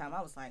at that time,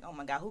 I was like, oh,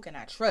 my God, who can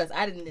I trust?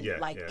 I didn't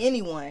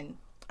anyone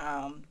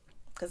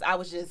because I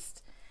was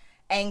just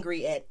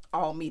angry at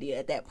all media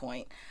at that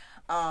point.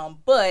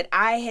 But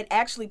I had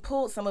actually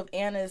pulled some of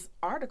Anna's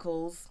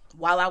articles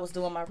while I was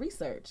doing my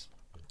research.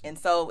 And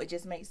so it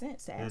just made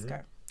sense to ask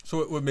her.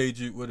 So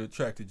what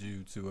attracted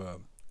you to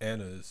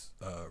Anna's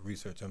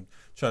research? I'm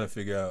trying to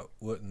figure out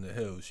what in the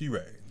hell she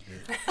writing.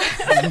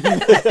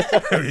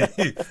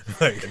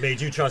 It made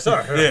you trust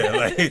her. Huh? Yeah,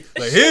 like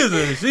here's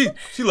her.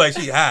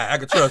 She high. I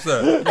could trust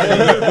her.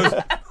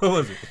 What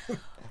was it?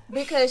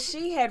 Because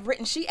she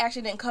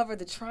actually didn't cover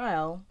the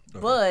trial,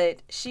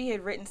 but she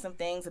had written some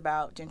things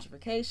about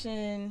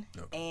gentrification,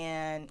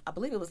 and I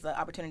believe it was the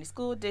Opportunity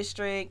School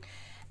District.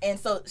 And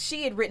so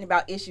she had written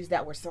about issues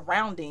that were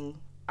surrounding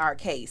our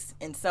case.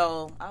 And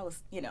so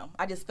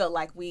I just felt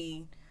like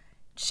we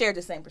shared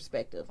the same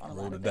perspective on a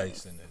lot of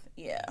things. Dice in it.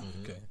 Yeah.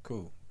 Mm-hmm. Okay,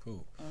 cool.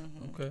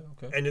 Mm-hmm.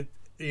 Okay.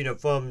 And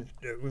from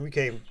when we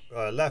came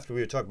left,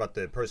 we were talking about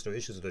the personal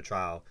issues of the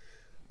trial.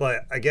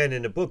 But again,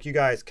 in the book, you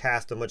guys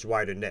cast a much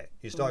wider net.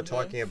 You start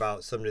talking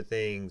about some of the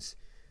things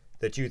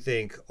that you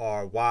think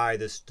are why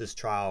this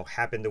trial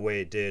happened the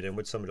way it did, and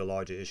what some of the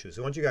larger issues.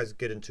 So I want you guys to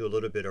get into a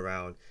little bit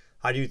around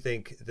how do you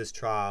think this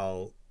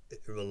trial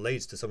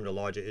relates to some of the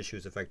larger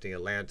issues affecting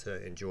Atlanta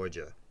and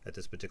Georgia at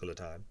this particular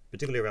time,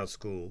 particularly around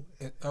school.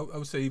 And I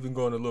would say even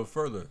going a little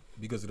further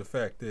because of the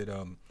fact that,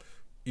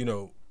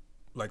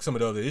 like some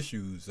of the other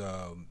issues,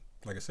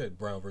 like I said,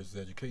 Brown versus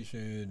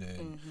education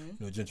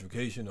and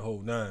gentrification, the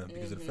whole nine,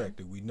 because of the fact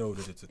that we know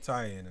that it's a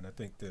tie-in, and I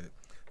think that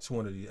it's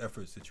one of the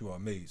efforts that you all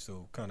made.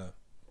 So kind of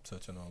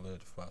touch on all that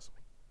if possible.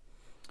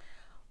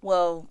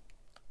 Well,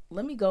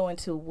 let me go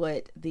into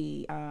what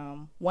the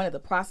one of the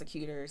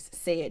prosecutors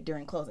said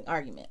during closing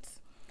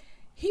arguments.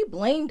 He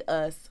blamed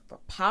us for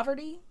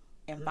poverty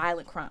and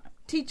violent crime.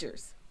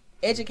 Teachers,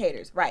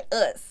 educators, right,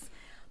 us,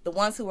 the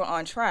ones who were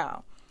on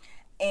trial.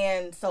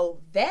 And so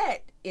that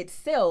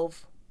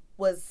itself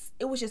was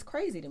just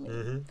crazy to me.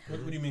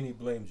 What do you mean he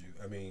blamed you?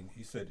 I mean,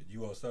 he said that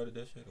you all started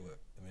that shit or what?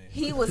 I mean,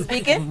 he was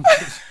speaking.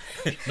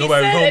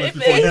 Nobody was homeless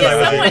before you.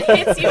 If someone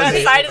hits you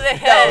outside of the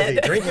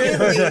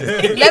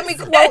head. Let me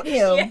quote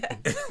him.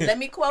 Let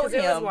me quote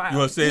him. You want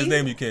to say his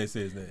name? You can't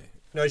say his name.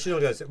 No, she don't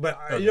do that. But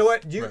you know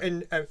what? You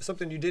and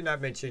something you did not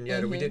mention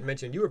yet, or we didn't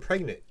mention. You were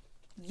pregnant.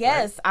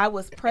 Yes, right? I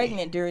was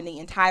pregnant during the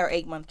entire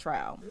 8-month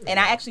trial, and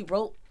I actually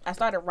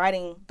started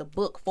writing the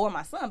book for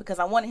my son because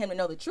I wanted him to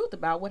know the truth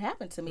about what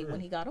happened to me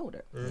when he got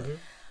older.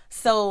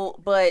 So,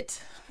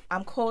 but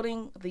I'm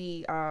quoting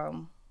the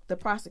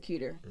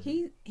prosecutor.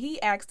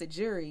 He asked the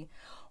jury,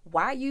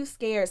 "Why you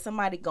scared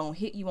somebody gonna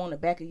hit you on the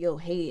back of your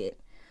head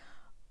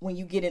when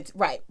you get into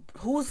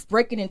who's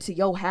breaking into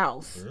your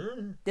house?"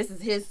 This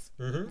is his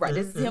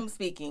This is him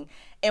speaking,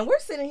 and we're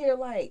sitting here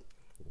like,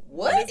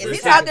 what is he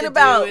talking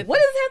about? What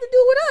does it have to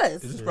do with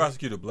us? Is this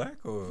prosecutor black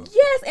or?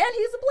 Yes, and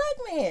he's a black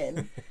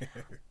man.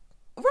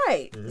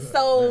 Right.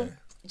 So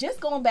just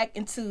going back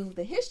into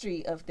the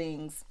history of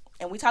things,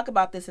 and we talk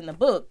about this in the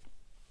book,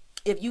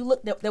 if you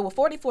look, there were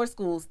 44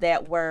 schools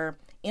that were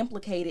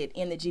implicated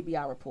in the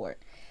GBI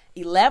report.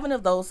 11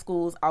 of those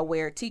schools are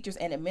where teachers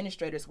and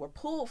administrators were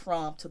pulled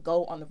from to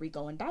go on the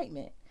RICO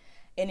indictment.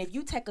 And if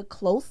you take a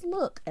close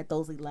look at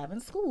those 11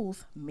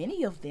 schools,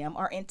 many of them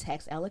are in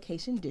tax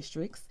allocation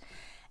districts,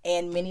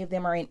 and many of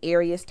them are in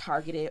areas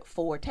targeted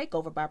for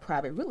takeover by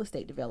private real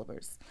estate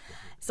developers.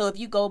 So if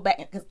you go back,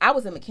 because I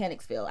was in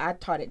Mechanicsville, I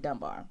taught at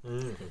Dunbar.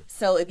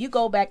 So if you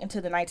go back into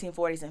the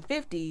 1940s and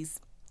 50s,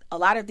 a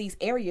lot of these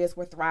areas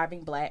were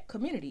thriving black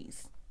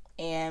communities,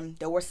 and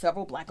there were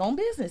several black-owned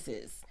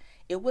businesses.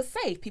 It was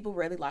safe. People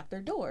rarely locked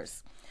their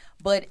doors.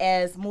 But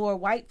as more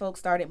white folks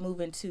started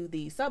moving to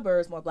the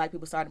suburbs, more black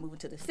people started moving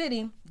to the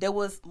city, there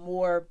was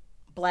more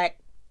black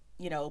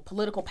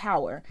political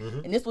power.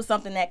 And this was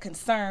something that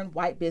concerned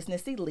white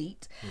business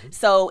elite.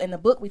 So in the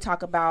book, we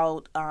talk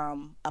about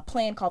a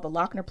plan called the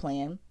Lochner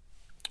Plan,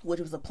 which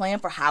was a plan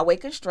for highway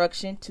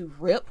construction to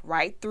rip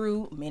right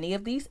through many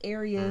of these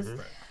areas.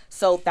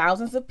 So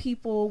thousands of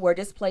people were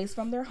displaced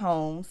from their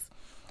homes.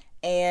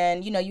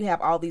 And, you have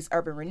all these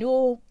urban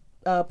renewal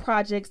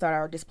projects that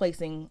are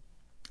displacing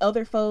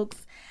other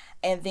folks.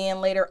 And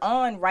then later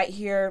on, right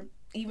here,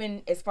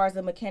 even as far as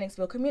the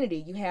Mechanicsville community,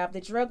 you have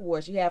the drug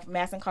wars, you have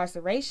mass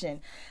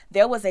incarceration.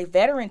 There was a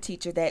veteran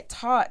teacher that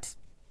taught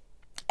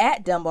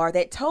at Dunbar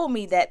that told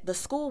me that the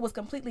school was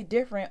completely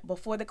different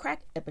before the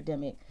crack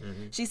epidemic.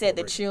 She said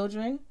the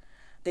children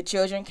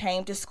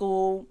came to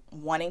school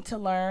wanting to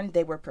learn.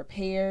 They were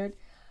prepared.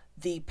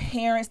 The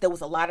parents, there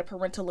was a lot of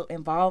parental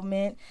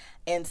involvement.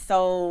 And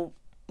so,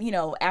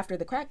 after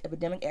the crack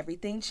epidemic,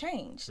 everything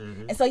changed.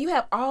 And so you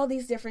have all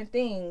these different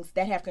things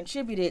that have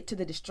contributed to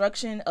the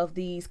destruction of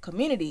these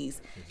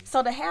communities.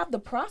 So to have the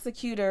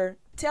prosecutor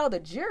tell the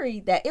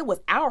jury that it was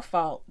our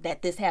fault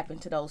that this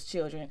happened to those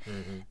children.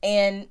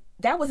 And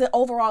that was an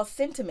overall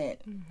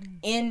sentiment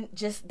in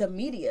just the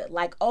media.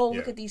 Like,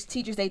 look at these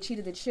teachers, they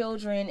cheated the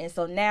children. And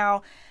so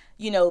now,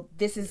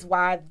 this is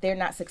why they're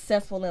not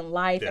successful in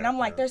life. And I'm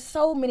like, there's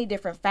so many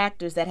different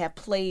factors that have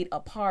played a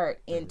part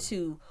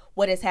into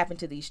what has happened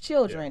to these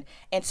children.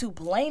 And to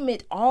blame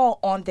it all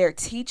on their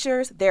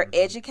teachers, their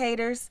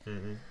educators.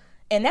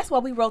 And that's why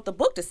we wrote the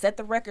book, to set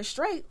the record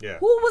straight.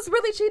 Who was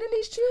really cheating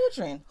these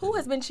children? Who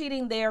has been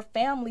cheating their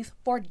families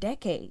for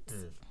decades?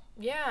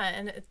 Yeah,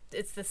 and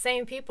it's the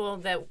same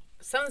people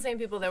some of the same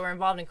people that were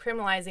involved in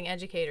criminalizing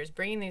educators,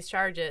 bringing these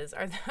charges,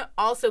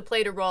 also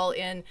played a role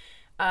in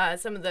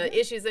some of the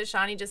issues that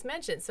Shani just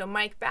mentioned. So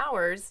Mike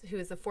Bowers, who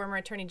is the former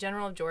Attorney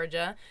General of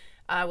Georgia,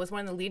 was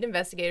one of the lead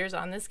investigators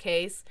on this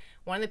case.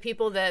 One of the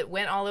people that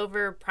went all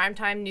over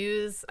primetime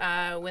news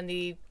when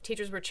the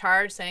teachers were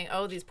charged, saying,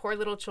 these poor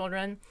little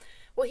children.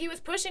 Well, he was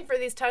pushing for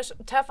these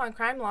tough on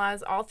crime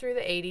laws all through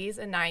the 80s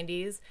and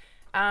 90s.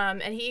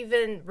 And he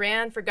even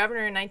ran for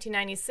governor in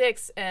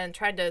 1996 and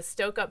tried to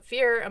stoke up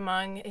fear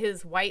among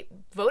his white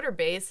voter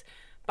base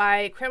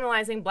by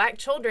criminalizing black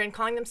children,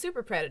 calling them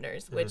super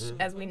predators, which,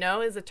 as we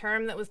know, is a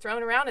term that was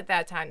thrown around at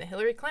that time that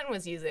Hillary Clinton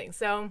was using.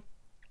 So,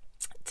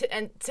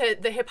 to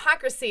the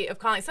hypocrisy of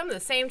calling some of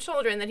the same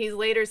children that he's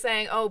later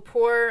saying,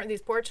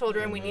 these poor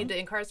children, we need to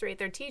incarcerate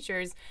their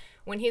teachers,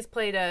 when he's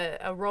played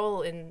a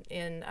role in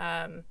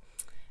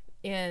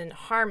in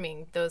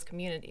harming those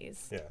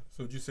communities. Yeah.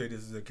 So would you say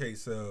this is a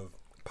case of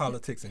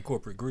politics and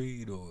corporate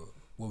greed, or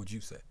what would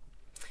you say?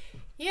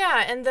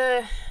 Yeah, and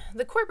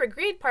the corporate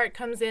greed part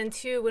comes in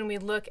too when we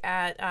look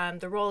at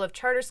the role of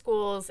charter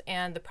schools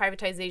and the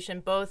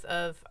privatization both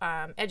of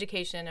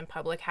education and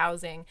public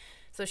housing.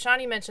 So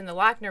Shawnee mentioned the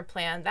Lochner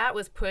Plan. That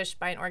was pushed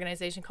by an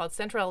organization called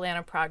Central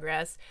Atlanta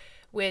Progress,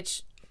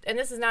 which, and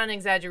this is not an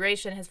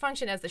exaggeration, has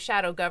functioned as the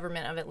shadow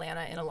government of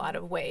Atlanta in a lot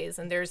of ways.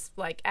 And there's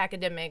like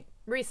academic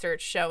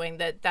research showing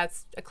that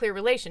that's a clear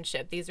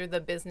relationship. These are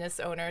the business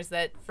owners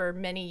that for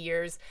many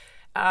years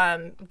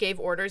gave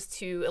orders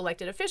to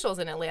elected officials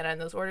in Atlanta,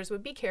 and those orders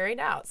would be carried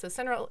out. So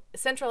Central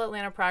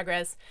Atlanta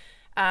Progress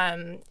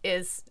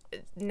is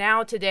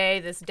now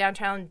today this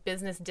Downtown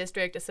Business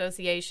District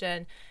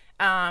Association.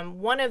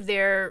 One of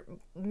their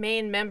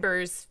main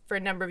members for a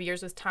number of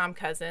years was Tom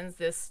Cousins,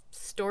 this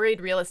storied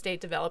real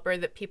estate developer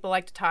that people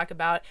like to talk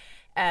about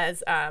as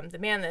the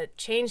man that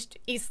changed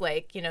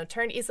Eastlake,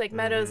 turned Eastlake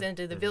Meadows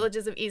into the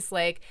villages of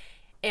Eastlake.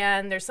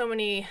 And there's so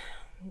many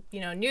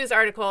news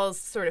articles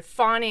sort of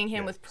fawning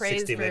him with praise.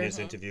 60 Minutes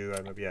interview, I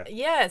remember, yeah.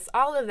 Yes,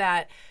 all of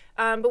that.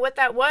 But what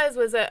that was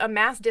a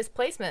mass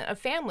displacement of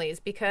families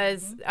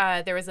because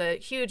there was a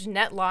huge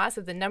net loss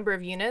of the number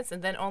of units,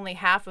 and then only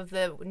half of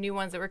the new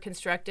ones that were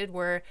constructed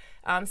were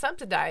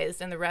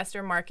subsidized, and the rest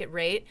are market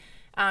rate.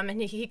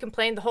 And he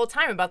complained the whole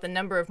time about the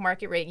number of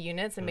market rate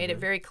units and made it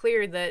very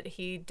clear that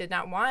he did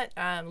not want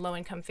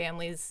low-income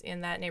families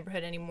in that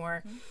neighborhood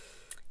anymore.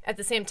 At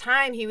the same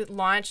time, he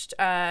launched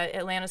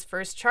Atlanta's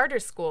first charter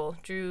school,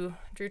 Drew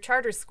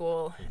Charter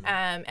School,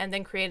 and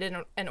then created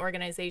an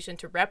organization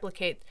to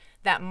replicate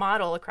that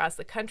model across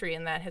the country,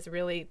 and that has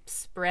really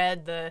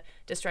spread the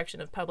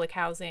destruction of public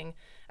housing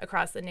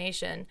across the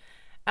nation.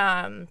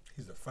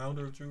 He's the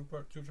founder of Drew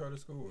Charter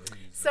School?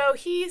 So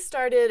he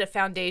started a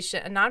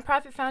foundation, a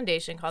nonprofit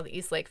foundation called the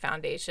Eastlake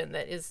Foundation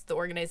that is the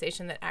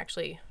organization that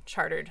actually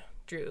chartered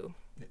Drew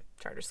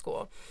Charter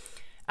School.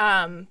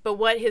 But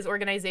what his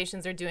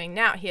organizations are doing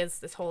now, he has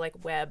this whole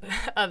web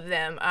of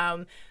them,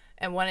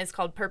 and one is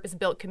called Purpose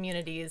Built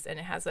Communities, and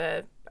it has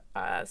a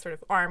sort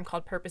of arm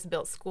called Purpose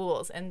Built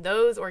Schools, and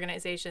those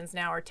organizations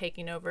now are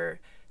taking over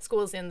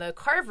schools in the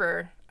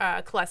Carver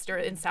cluster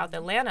in South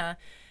Atlanta.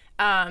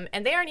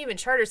 And they aren't even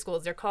charter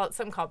schools. They're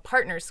something called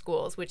partner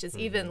schools, which is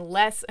even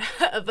less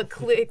of a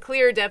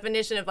clear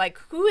definition of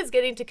who is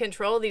getting to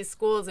control these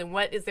schools and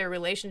what is their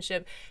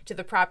relationship to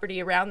the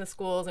property around the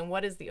schools and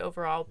what is the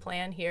overall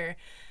plan here.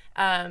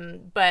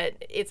 But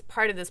it's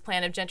part of this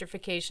plan of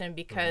gentrification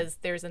because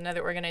there's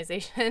another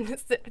organization.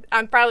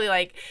 I'm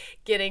probably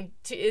getting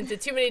into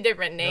too many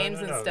different names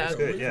and stuff. That's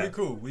good, yeah. We're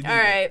cool. We All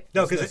right.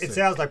 No, because it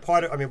sounds like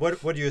part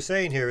of, what you're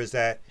saying here is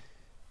that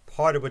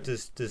part of what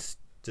this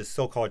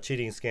so-called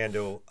cheating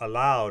scandal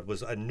allowed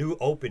was a new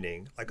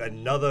opening,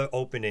 another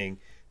opening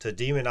to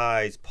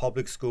demonize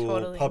public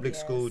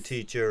school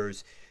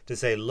teachers, to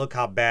say, look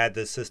how bad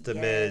this system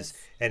is.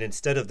 And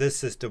instead of this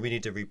system, we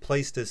need to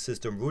replace this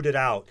system, root it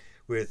out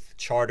with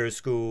charter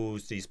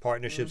schools, these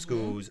partnership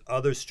schools,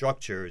 other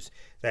structures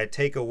that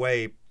take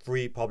away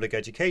free public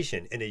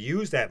education. And they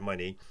use that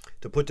money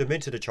to put them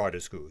into the charter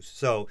schools.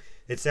 So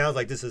it sounds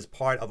like this is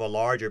part of a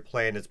larger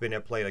plan that's been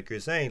at play, like you're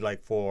saying,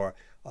 for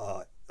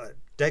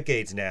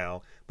decades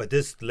now, but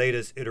this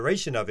latest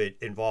iteration of it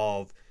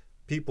involved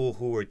people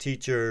who were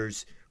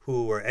teachers,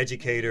 who were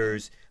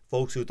educators,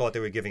 folks who thought they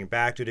were giving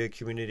back to their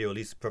community, or at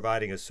least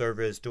providing a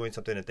service, doing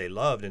something that they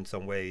loved in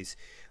some ways.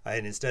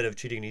 And instead of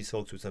treating these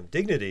folks with some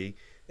dignity,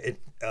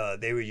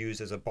 they were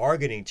used as a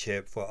bargaining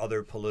chip for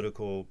other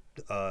political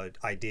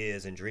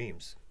ideas and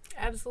dreams.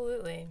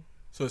 Absolutely.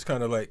 So it's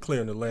kind of like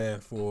clearing the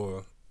land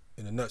for,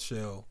 in a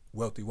nutshell,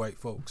 wealthy white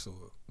folks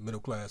or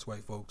middle-class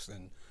white folks,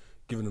 and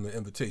giving them an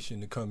invitation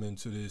to come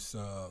into this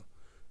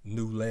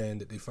new land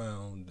that they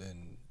found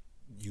and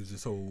use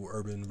this whole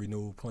urban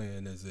renewal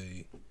plan as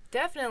a...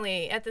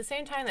 Definitely. At the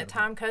same time that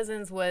Tom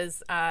Cousins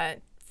was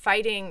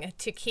fighting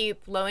to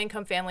keep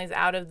low-income families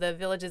out of the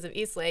villages of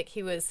Eastlake,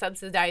 he was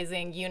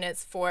subsidizing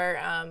units for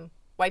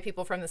white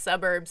people from the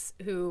suburbs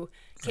who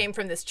came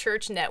from this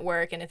church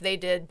network, and if they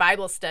did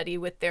Bible study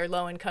with their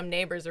low-income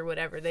neighbors or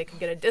whatever, they could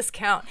get a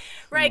discount,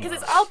 right? Because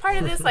it's all part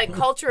of this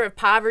culture of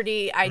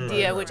poverty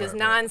idea, which is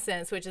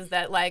nonsense. Which is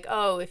that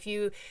if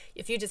you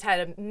just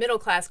had a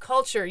middle-class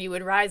culture, you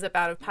would rise up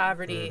out of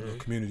poverty.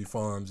 Community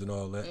farms and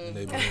all that in the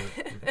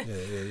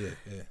neighborhood.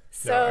 Yeah.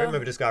 So I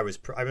remember this guy was.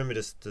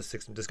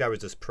 This guy was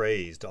just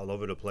praised all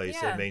over the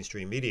place in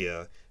mainstream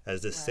media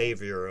as this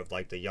savior of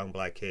the young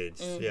black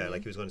kids. Yeah,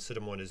 he was going to sit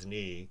him on his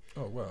knee.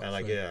 Oh wow! And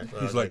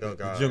he's like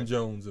the Jim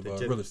Jones of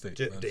real estate.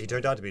 He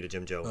turned out to be the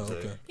Jim Jones. Oh,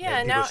 okay.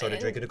 Yeah, people now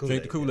started drinking the Kool-Aid.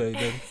 Drink the Kool-Aid,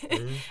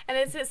 baby. And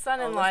it's his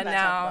son-in-law let's not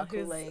now. talk about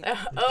Who's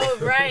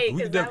Kool-Aid. right?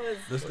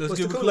 Let's What's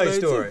give the a Kool-Aid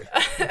story?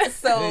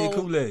 So Hey,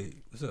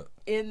 Kool-Aid, what's up?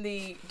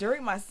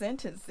 during my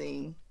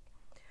sentencing,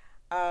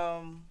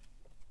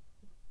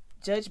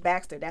 Judge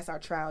Baxter, that's our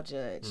trial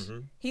judge,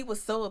 he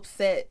was so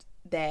upset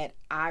that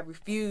I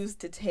refused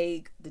to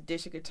take the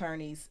district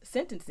attorney's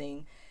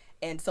sentencing.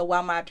 And so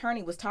while my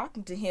attorney was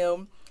talking to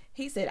him,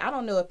 he said, I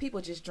don't know if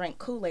people just drank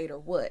Kool-Aid or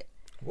what.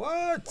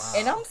 What? Wow.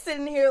 And I'm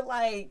sitting here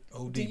like,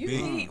 ODB, do you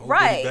need ODB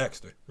right?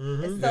 Baxter.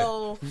 And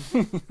so,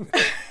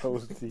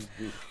 ODB.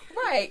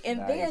 right. And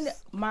Nice. then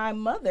my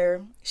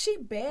mother, she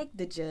begged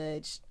the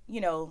judge,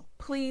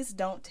 please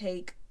don't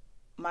take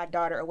my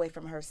daughter away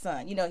from her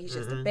son. He's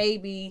just a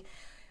baby.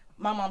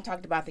 My mom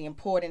talked about the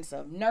importance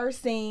of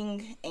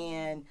nursing,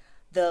 and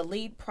the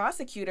lead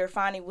prosecutor,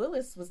 Fonnie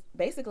Willis, was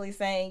basically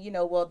saying,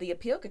 well, the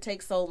appeal could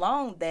take so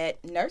long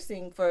that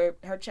nursing for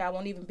her child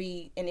won't even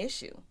be an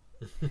issue.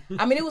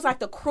 I mean, it was like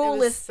the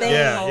cruelest thing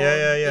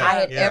I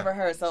had ever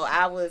heard. So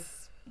I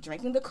was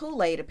drinking the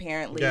Kool-Aid,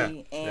 apparently,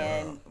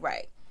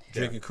 right.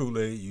 Drinking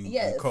Kool-Aid,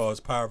 you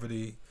cause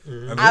poverty.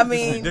 I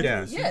mean, it's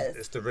ridiculous. Yes.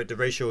 It's the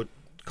racial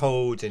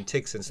codes and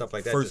tics and stuff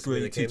like that. First grade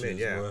really came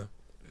teachers, in,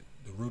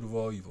 the root of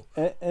all evil.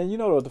 And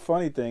the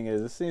funny thing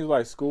is, it seems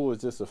like school is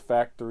just a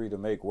factory to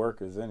make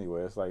workers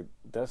anyway. It's like,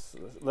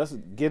 let's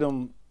get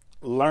them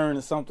learn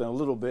something a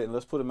little bit, and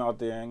let's put them out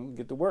there and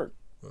get to work.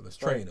 Well, let's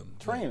train them.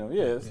 Train them,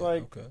 yeah. It's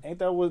ain't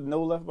that what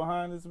No Left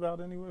Behind is about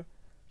anyway?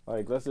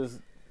 Like, let's just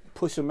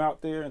push them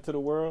out there into the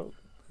world.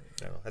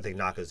 No, I think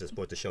Naka's just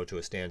brought the show to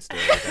a standstill.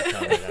 At that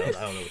comment.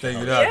 I don't know what Thank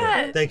you, Naka.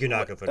 Yeah. Thank you,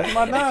 Naka, for that. That's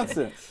my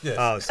nonsense. Yes.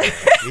 Oh, sorry.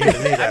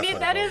 I mean,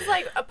 that is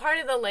like a part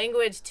of the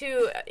language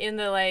too in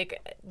the late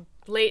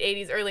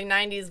 80s, early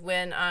 90s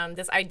when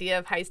this idea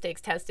of high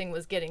stakes testing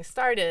was getting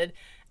started.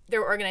 There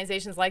were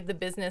organizations like the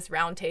Business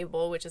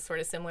Roundtable, which is sort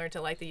of similar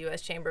to like the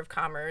U.S. Chamber of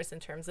Commerce in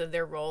terms of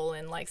their role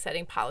in like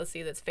setting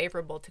policy that's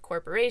favorable to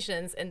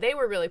corporations. And they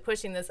were really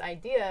pushing this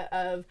idea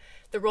of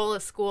the role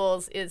of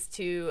schools is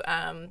to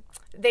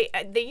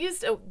they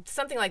used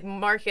something like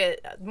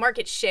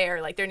market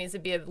share, like there needs to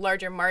be a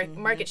larger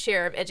market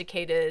share of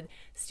educated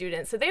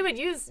students. So they would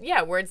use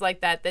words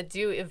like that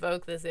do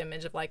evoke this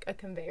image of like a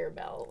conveyor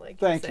belt, like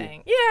Thank you're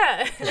saying. you.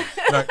 Yeah.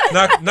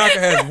 Naka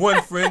has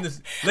one friend.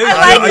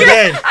 I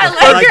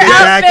like your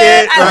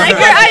outfit. I like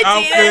your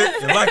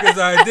ideas. You like his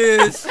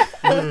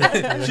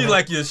ideas. She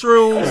like your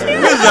shrooms.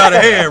 This is out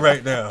of hand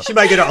right now. She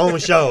might get her own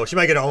show. She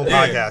might get her own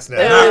podcast now.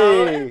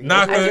 Hey.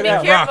 Naka I have to be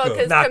and careful Rocka.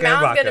 because Naka and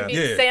Kamal's Rocka. gonna be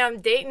Yeah. say I'm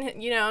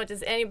dating,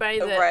 just anybody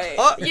that. Right.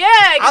 Oh, Yeah,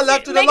 I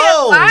left it alone.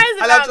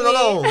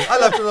 I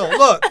left it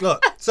alone.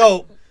 Look.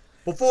 So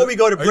before we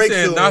go to Are you break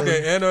saying soon, Naka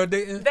and Anna are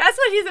dating? That's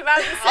what he's about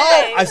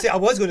to say. I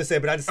was going to say,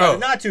 but I decided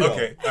not to. Though,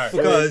 okay. All right.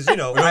 Because We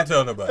don't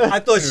tell nobody. I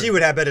thought she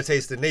would have better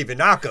taste than Navy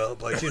Naka,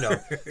 but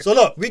So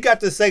look, we got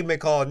this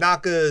segment called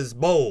Naka's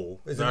Bowl.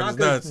 Is it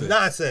Naka's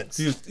Nonsense?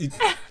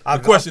 The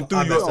question through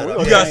I you. messed that up.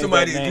 You Yeah, got yeah,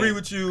 somebody man. agree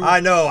with you. I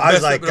know. I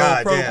was messed like, up their own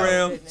God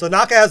program. damn. So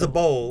Naka has a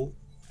bowl,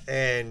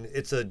 and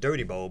it's a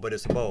dirty bowl, but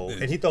it's a bowl,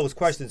 Yeah. and he throws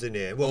questions in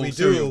there. What Old we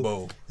cereal do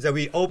bowl. is that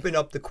we open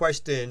up the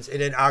questions,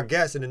 and then our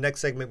guests in the next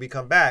segment we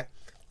come back.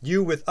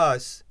 You with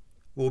us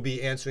will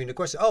be answering the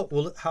question. Oh,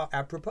 well, how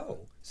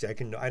apropos. See,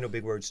 I know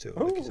big words too.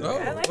 I like that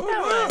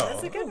one.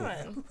 That's a good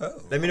one.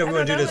 Let me know if we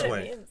want to do this know one.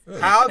 what it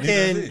means. How Neither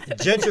can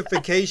does he.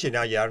 gentrification?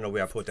 Now, I don't know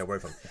where I put that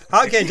word from.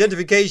 How can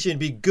gentrification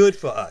be good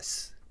for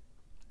us?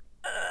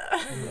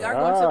 We are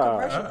going to a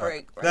commercial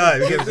break. Right? No,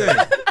 we give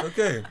it.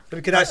 Okay.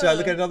 Should I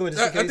look at another one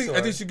just in I case?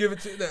 think you should give it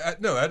to. I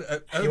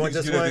don't think want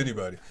you this should give it one? to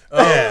anybody.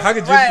 Yeah. How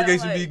can Right, gentrification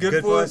like- be good,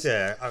 Good for us?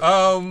 Yeah.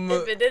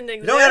 If it didn't You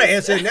exist. don't gotta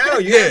answer it now.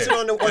 You Yeah. answer it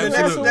on the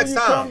Absolutely. next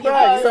time.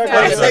 Back.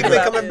 When the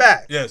segment coming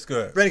back. Yes,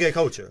 good. Renegade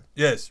Culture.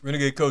 Yes,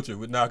 Renegade Culture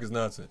with Naka's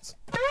Nonsense.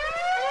 They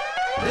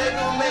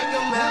gon' make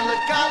them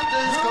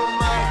helicopters come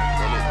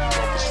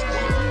out.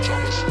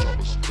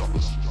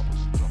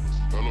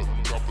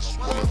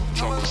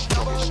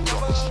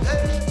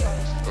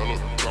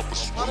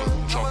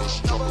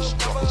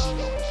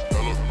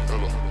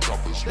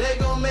 They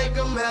gon' make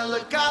them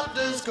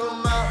helicopters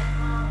come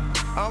out.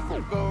 I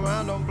fuck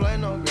around, don't play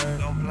no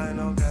game.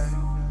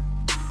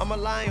 I'm a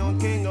lion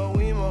king, go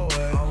emo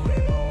way.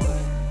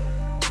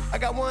 I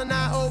got one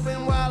eye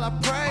open while I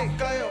pray.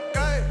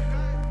 Okay.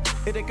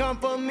 If they come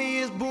for me,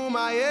 it's boom,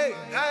 hey.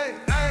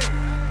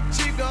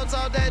 Chief gon'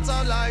 talk that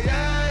talk like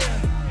yeah.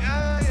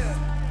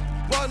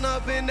 Walking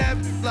up in that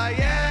like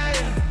yeah.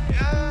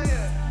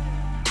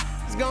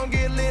 It's gon'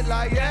 get lit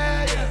like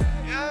yeah.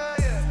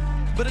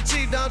 But the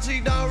chief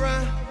don't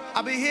run.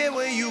 I'll be here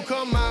when you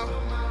come out.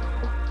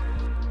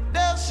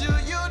 They'll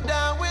shoot you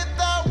down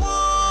without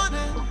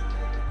warning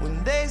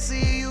when they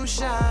see you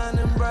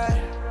shining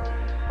bright.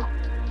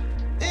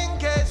 In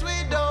case we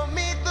don't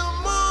meet the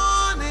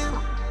morning,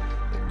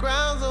 the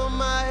crown's on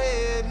my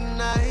head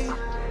tonight.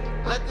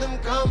 Let them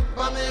come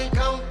for me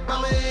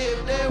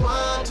if they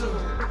want to.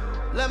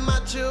 Let my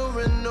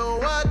children know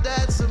what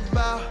that's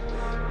about.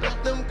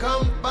 Let them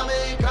come for me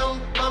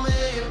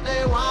if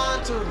they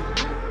want to.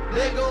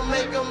 They gon'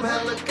 make them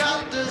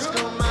helicopters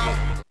come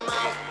out.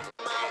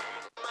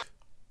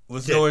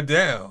 What's going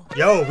down?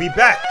 Yo, we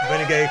back.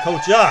 Renegade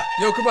Coach up.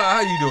 Yo, come on,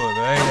 how you doing,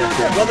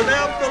 man? Brother,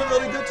 man, I'm feeling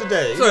really good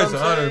today. So it's an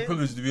honor and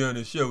privilege to be on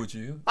this show with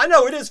you. I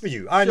know it is for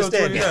you. I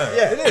understand. Yeah,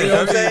 it is. You know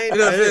what I'm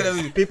saying?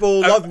 I mean, people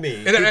love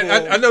me. And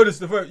I noticed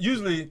the first.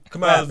 Usually,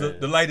 Kamal is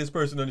the lightest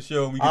person on the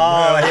show, and we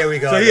get here we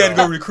go. So he had to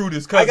go recruit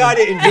his cousin. I got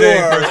to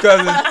endure. First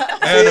cousin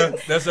Anna.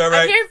 That's all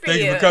right. I'm here for Thank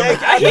you you. for coming.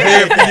 I'm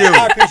here for you.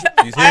 I appreciate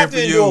it. He's I here have for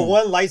to you. endure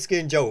one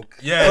light-skinned joke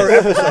per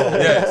Yes. episode.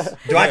 Yes.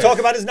 Do I talk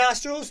about his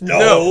nostrils?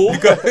 No,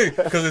 because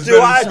it's Do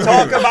I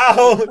talk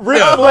about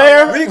Ric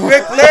Flair? Ric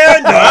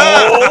Flair?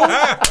 No.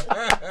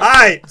 All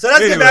right, so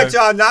let's get back to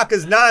our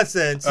knockers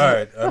nonsense. All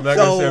right, I'm not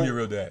going to say I'm your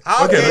real dad.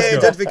 How Okay, can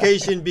let's go.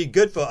 gentrification be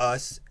good for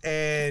us?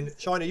 And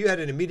Shauna, you had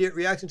an immediate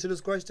reaction to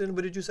this question.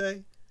 What did you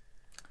say?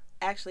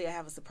 Actually, I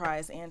have a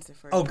surprise answer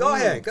for you. Oh, go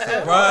ahead. Go ahead.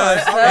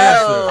 Surprise All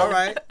answer. All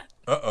right.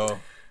 Uh-oh.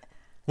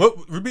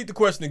 What? Repeat the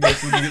question again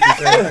so we can get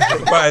this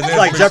surprise answer. It's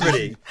like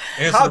Jeopardy.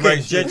 Answer How the can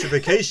right shit.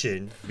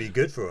 gentrification be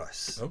good for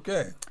us?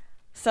 Okay.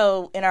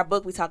 So in our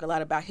book, we talk a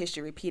lot about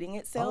history repeating Oh,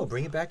 itself.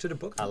 bring it back to the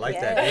book. I like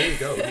Yes. that. There you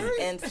go.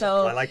 And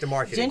so I like the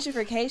marketing.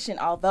 gentrification,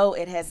 although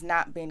it has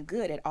not been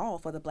good at all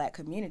for the Black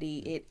community,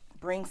 it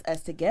brings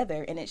us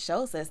together and it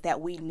shows us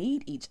that we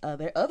need each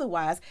other.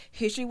 Otherwise,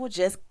 history will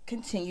just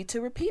continue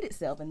to repeat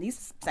itself. And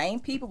these same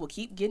people will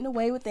keep getting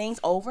away with things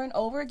over and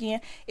over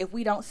again if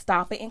we don't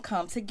stop it and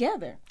come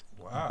together.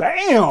 Wow.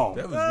 Bam!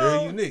 That was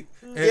very unique.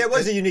 Yeah, it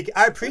wasn't unique.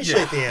 I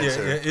appreciate the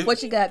answer.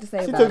 What you got to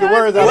say She about took the it?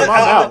 words out of my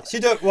mouth. She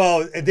took,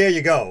 well, there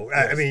you go.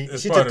 I mean,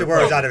 it's she part took the of the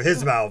words problem. out of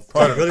his mouth.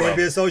 Part So of the really want to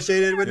be problem.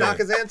 associated with Yeah.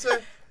 Naka's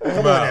answer? Come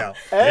on Wow. now.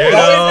 Hey,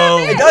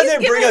 It doesn't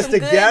He's bring giving us some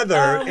good,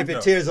 together if it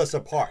No. tears us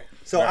apart.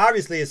 So Right.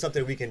 obviously it's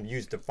something we can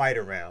use to fight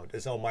around.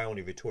 It's my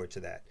only retort to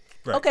that.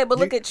 Right. Okay, but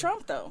look at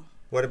Trump, though.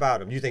 What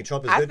about him? You think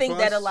Trump is I good think for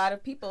that us? a lot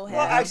of people have.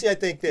 Well, actually, I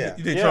think, yeah.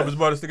 You think Yeah. Trump has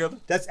brought us together?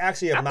 That's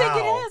actually a I think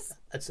it mile. has.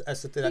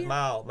 That's that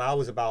mile. Mile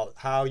was about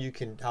how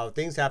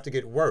things have to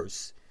get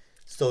worse,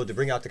 so to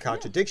bring out the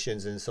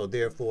contradictions, and so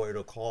therefore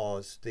it'll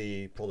cause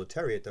the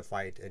proletariat to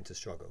fight and to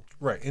struggle.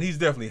 Right, and he's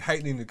definitely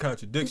heightening the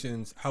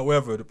contradictions.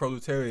 However, the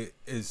proletariat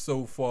is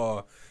so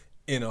far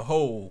in a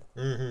hole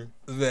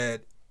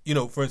that,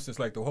 for instance,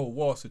 like the whole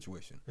wall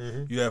situation.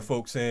 You have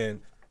folks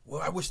saying, well,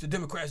 I wish the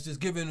Democrats just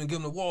give in and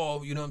give them the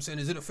wall. You know what I'm saying?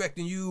 Is it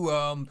affecting you?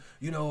 I'm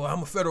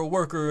a federal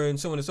worker and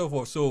so on and so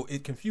forth. So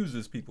it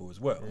confuses people as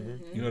well.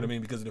 You know what I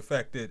mean? Because of the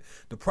fact that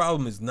the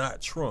problem is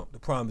not Trump. The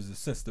problem is the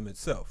system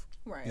itself.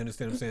 Right. You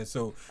understand what I'm saying?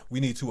 So we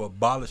need to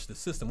abolish the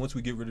system. Once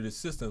we get rid of the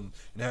system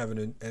and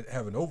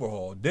have an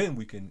overhaul, then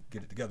we can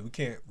get it together. We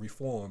can't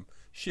reform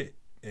shit.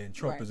 And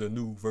Trump Right. is a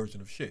new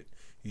version of shit.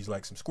 He's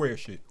like some square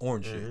shit,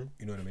 orange shit.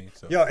 You know what I mean?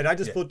 So Yo, and I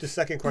just yeah. pulled the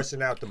second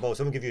question out the boat,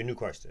 so I'm gonna give you a new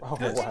question. Oh,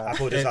 Yes. wow. I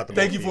pulled this And out the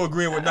boat. thank you for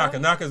agreeing with Naka.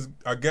 Naka's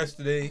our guest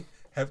today.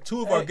 Have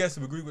two of our guests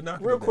have agreed with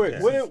Naka. Real today. quick,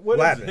 This what is- if, what, What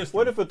if, happened?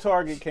 what if a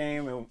Target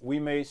came and we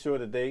made sure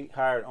that they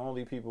hired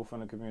only people from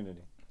the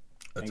community?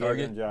 A and Target?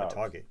 gave them jobs?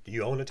 Target. Do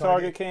you own a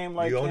Target Target? came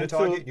like you own a into,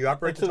 Target? You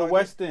operate into the Target?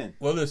 West End.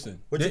 Well,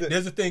 listen, What you got?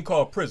 there's a thing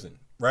called prison,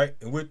 right?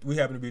 And we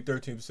happen to be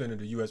 13% of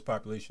the U.S.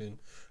 population,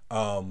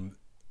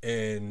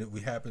 and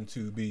we happen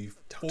to be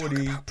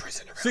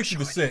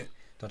 60%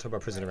 Don't talk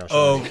about prison around of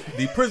Shawnee.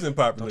 the prison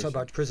population. Don't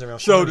talk about prison around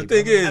So Shawnee, the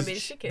thing bro. is, I mean,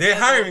 she can they're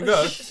handle hiring it.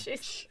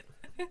 us.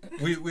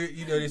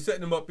 we they're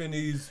setting them up in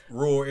these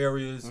rural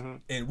areas,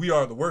 and we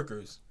are the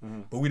workers,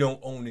 but we don't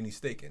own any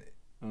stake in it.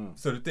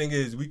 So the thing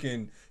is,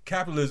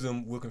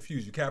 capitalism will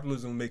confuse you.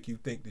 Capitalism will make you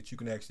think that you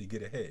can actually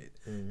get ahead.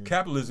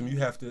 Capitalism, you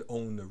have to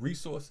own the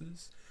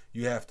resources,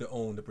 you have to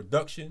own the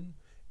production,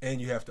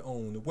 and you have to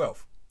own the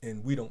wealth.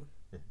 And we don't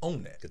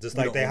own that. Just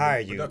We like don't they own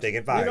hire the you, production. they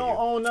can We fire don't you.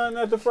 own nothing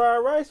at the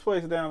fried rice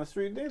place down the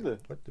street neither.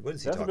 What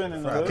is he That's talking been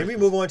in about? the- Can we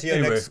move on to your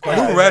Anyway, next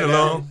question? moving right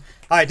along.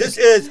 All right, this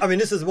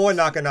is more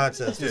Naka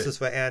nonsense. This Yeah. is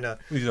for Anna.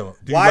 Please don't.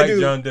 Do you like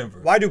John Denver?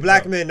 Why do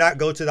black men not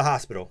go to the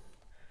hospital?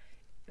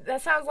 That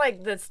sounds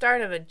like the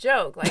start of a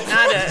joke, like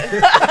not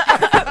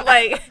a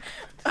like.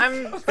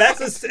 And that's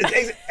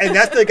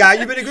the guy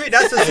you've been agreeing.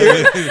 That's the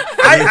serious.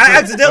 I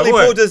accidentally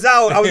What? pulled this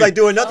out. I was like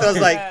doing nothing. I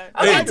was like,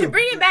 Okay, to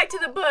bring it back to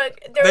the book,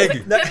 there was a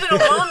Thank you. pivotal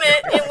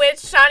moment in which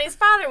Shawnee's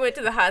father went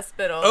to the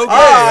hospital. Okay.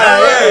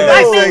 yeah,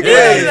 Black yeah, men did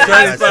yeah, go to the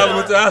Shawnee's father hospital.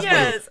 went to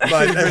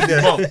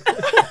the hospital.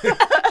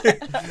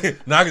 Yes.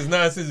 but Naga's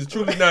nonsense is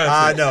truly nonsense.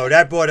 I know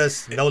that brought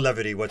us no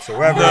levity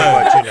whatsoever.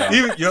 None. But you know,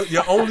 Even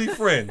your only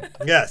friend.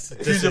 yes,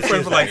 She's your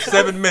friend for like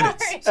 7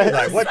 minutes. She's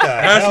like, what the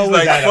Now hell she's was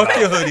like, that fuck about?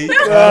 your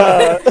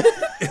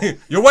hoodie.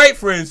 Your white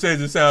friend says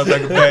it sounds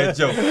like a bad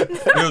joke.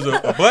 There was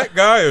a black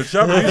guy, a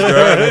Japanese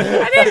guy.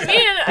 I didn't mean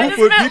it. I Who just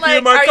put meant PP in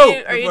like, my are coat?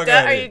 you The fuck done?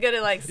 outta Are here. you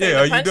gonna like say Yeah, the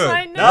are you done?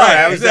 punchline No,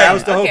 now? that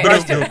was the whole Okay.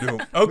 question.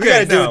 Okay, We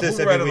gotta do now, this move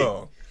every right week.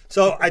 along.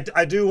 So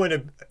I do want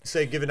to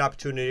say, give an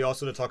opportunity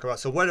also to talk about.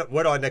 So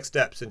what are next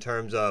steps in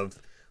terms of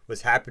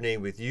what's happening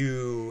with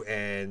you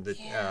and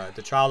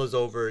the trial is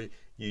over.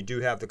 You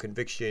do have the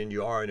conviction.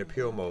 You are in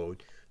appeal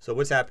mode. So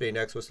what's happening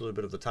next? What's a little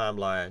bit of the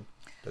timeline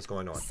that's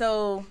going on?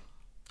 So,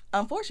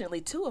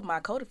 unfortunately, 2 of my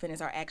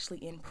co-defendants are actually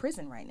in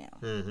prison right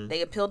now.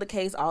 They appealed the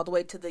case all the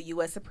way to the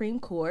U.S. Supreme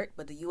Court,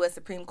 but the U.S.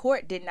 Supreme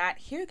Court did not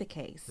hear the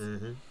case.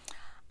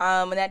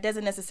 And that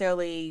doesn't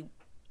necessarily,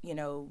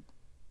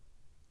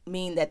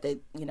 mean that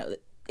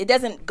it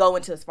doesn't go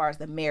into as far as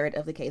the merit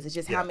of the case. It's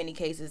just how many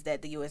cases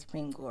that the U.S.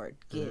 Supreme Court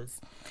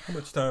gets. How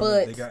much time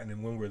have they gotten,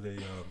 and when were they?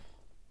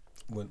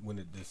 When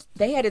did this?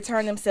 They had to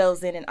turn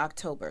themselves in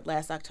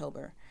last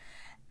October,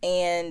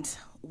 and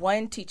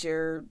one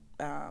teacher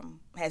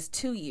has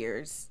 2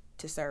 years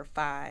to serve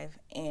 5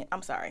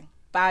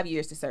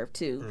 years to serve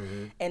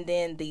 2, and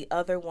then the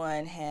other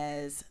one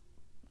has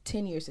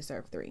 10 years to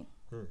serve 3.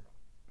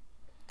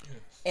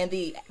 And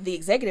the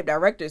executive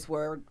directors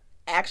were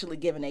actually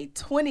given a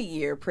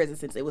 20-year prison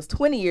sentence. It was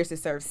 20 years to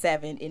serve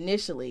 7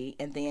 initially,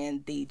 and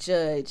then the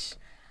judge,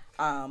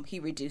 he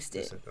reduced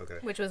it. Okay.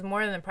 Which was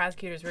more than the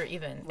prosecutors were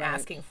even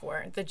asking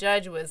for. The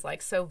judge was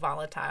like so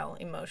volatile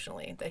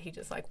emotionally that he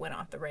just like went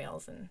off the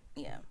rails and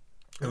Yeah.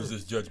 It was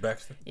this Judge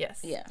Baxter? yes.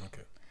 Yeah.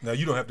 Okay. Now,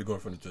 you don't have to go in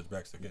front of Judge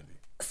Baxter again, do you?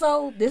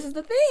 So this is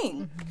the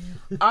thing.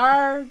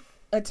 Our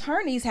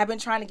attorneys have been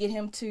trying to get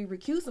him to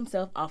recuse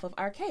himself off of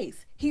our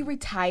case. He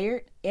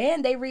retired,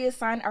 and they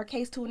reassigned our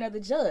case to another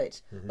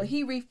judge. But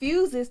he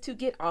refuses to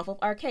get off of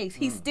our case.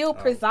 He's still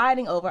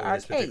presiding over our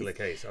This particular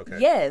case, okay.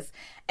 Yes.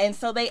 And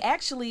so they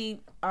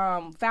actually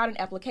filed an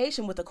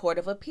application with the Court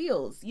of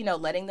Appeals,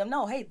 letting them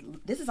know, hey,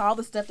 this is all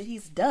the stuff that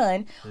he's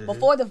done.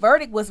 Before the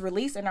verdict was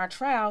released in our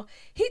trial,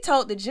 he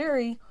told the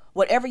jury,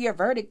 whatever your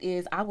verdict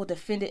is, I will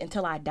defend it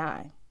until I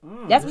die.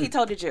 That's what he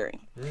told the jury.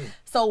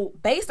 So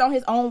based on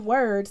his own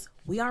words,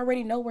 we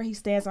already know where he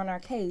stands on our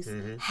case.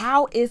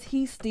 How is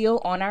he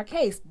still on our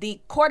case? The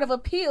Court of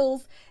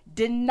Appeals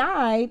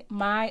denied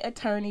my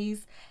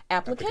attorney's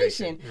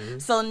application.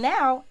 So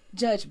now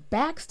Judge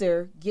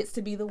Baxter gets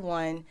to be the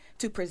one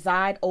to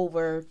preside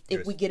over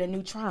if we get a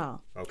new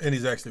trial. Okay. And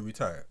he's actually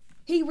retired.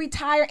 He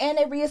retired, and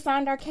they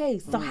reassigned our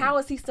case. So how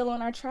is he still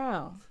on our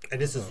trial?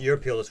 And this is your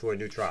appeal is for a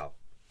new trial?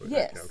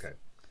 Yes. Okay.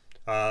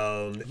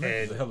 It's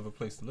And a hell of a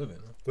place to live in.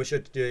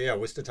 Huh?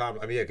 what's the time?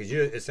 I mean, because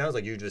it sounds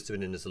like you've just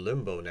been in this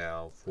limbo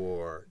now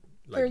for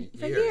like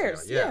For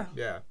years. years.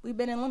 Yeah. We've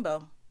been in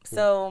limbo.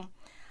 So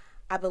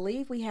I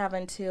believe we have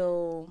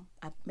until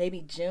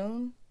maybe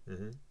June,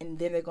 and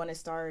then they're going to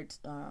start,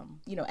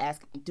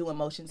 doing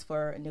motions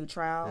for a new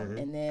trial.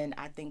 And then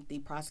I think the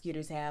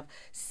prosecutors have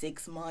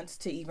 6 months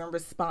to even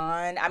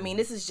respond. I mean,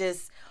 this is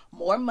just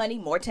more money,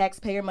 more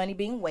taxpayer money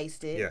being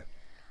wasted. Yeah.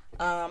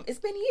 It's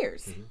been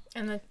years.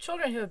 And the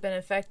children who have been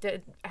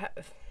affected,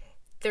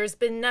 there's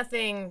been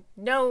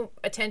no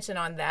attention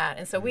on that.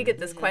 And so we get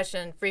this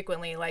question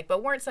frequently, like,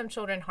 but weren't some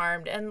children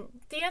harmed? And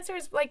the answer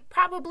is like,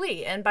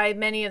 probably, and by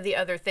many of the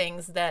other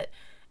things that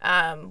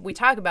we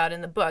talk about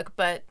in the book.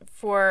 But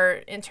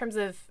in terms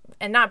of,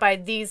 and not by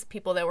these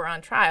people that were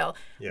on trial,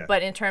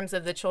 but in terms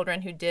of the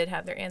children who did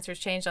have their answers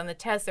changed on the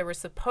test, there were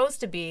supposed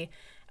to be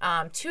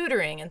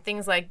tutoring and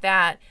things like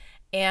that.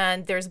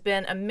 And there's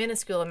been a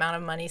minuscule amount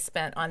of money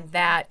spent on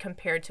that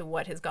compared to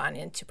what has gone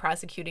into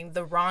prosecuting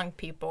the wrong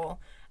people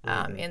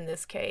in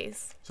this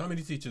case. So how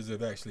many teachers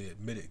have actually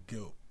admitted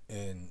guilt?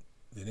 And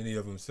did any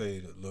of them say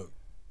that, look,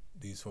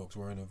 these folks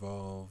weren't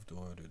involved?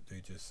 Or did they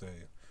just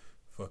say,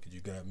 fuck it, you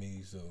got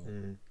me, so...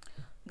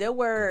 There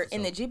were,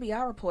 in the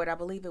GBI report, I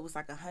believe it was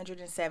like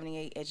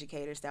 178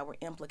 educators that were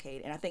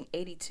implicated. And I think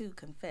 82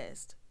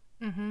 confessed.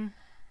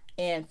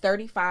 And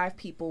 35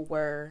 people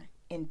were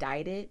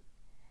indicted.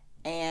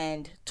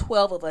 And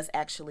 12 of us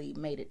actually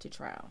made it to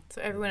trial.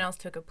 So everyone else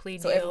took a plea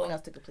deal. So everyone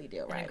else took a plea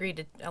deal, right?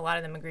 And a lot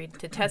of them agreed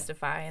to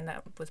testify, and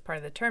that was part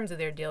of the terms of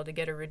their deal, to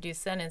get a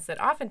reduced sentence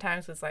that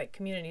oftentimes was like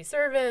community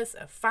service,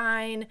 a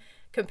fine,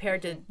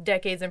 compared to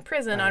decades in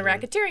prison on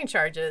racketeering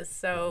charges.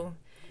 So,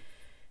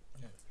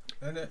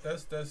 and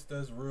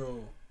that's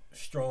real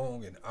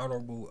strong and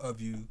honorable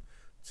of you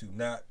to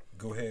not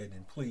go ahead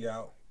and plea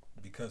out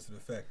because of the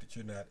fact that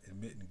you're not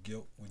admitting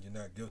guilt when you're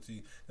not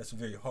guilty. That's a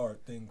very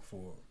hard thing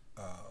for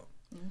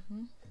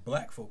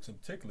black folks in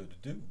particular to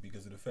do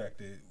because of the fact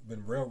that it's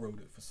been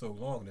railroaded for so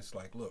long. And it's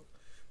like, look,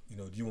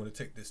 do you want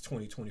to take this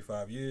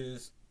 20-25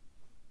 years,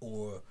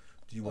 or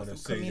do you want to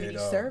say community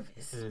that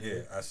service?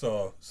 Yeah, I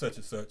saw such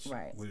and such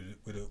Right.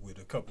 with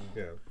a couple.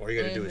 Yeah. All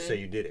you got to do is say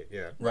you did it.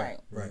 Yeah. Right.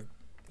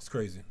 It's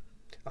crazy.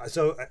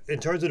 So in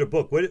terms of the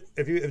book, what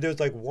if there's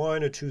like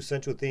 1 or 2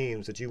 central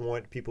themes that you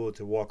want people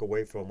to walk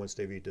away from once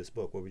they read this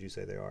book, what would you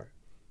say they are?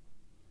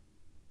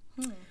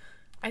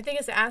 I think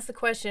it's to ask the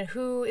question,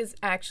 who is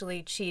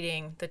actually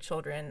cheating the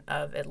children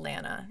of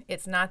Atlanta?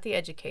 It's not the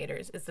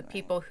educators. It's the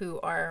people who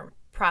are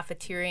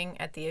profiteering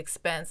at the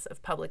expense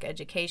of public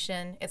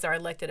education. It's our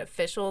elected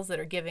officials that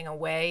are giving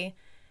away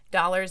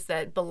dollars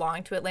that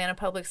belong to Atlanta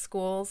Public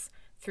Schools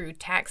through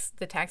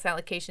the tax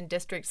allocation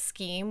district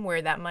scheme,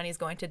 where that money is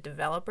going to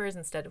developers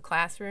instead of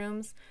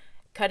classrooms,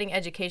 cutting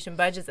education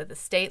budgets at the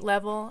state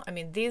level. I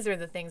mean, these are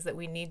the things that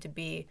we need to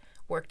be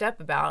worked up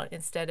about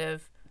instead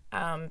of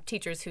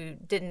teachers who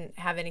didn't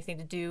have anything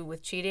to do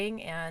with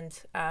cheating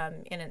and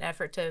in an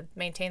effort to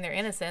maintain their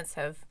innocence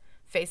have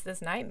faced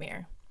this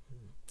nightmare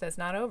that's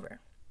not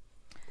over.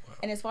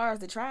 And as far as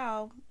the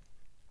trial,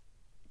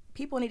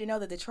 people need to know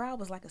that the trial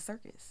was like a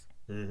circus.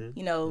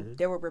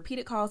 There were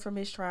repeated calls for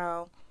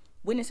mistrial.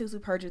 witnesses who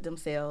perjured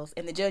themselves,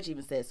 and the judge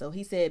even said so.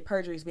 He said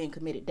perjury is being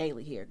committed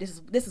daily here.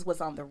 This is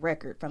what's on the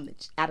record from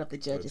out of the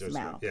judge's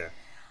mouth. Yeah.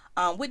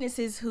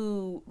 Witnesses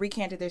who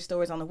recanted their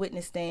stories on the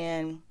witness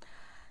stand.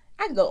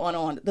 I can go on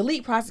and on. The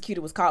lead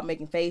prosecutor was caught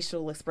making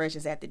facial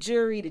expressions at the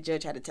jury. The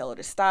judge had to tell her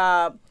to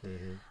stop.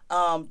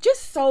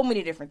 Just so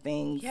many different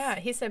things. Yeah,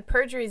 he said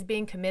perjury is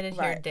being committed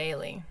here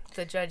daily.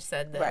 The judge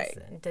said this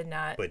and did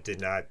not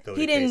throw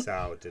the case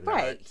out.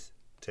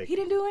 He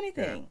didn't do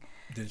anything. Yeah.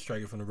 Didn't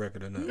strike it from the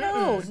record or nothing.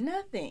 No,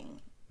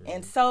 nothing.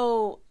 And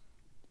so,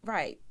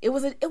 it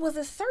was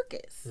a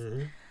circus.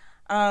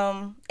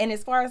 And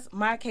as far as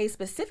my case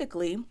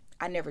specifically,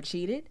 I never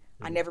cheated.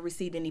 I never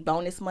received any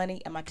bonus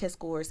money, and my test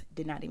scores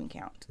did not even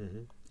count.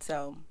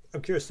 So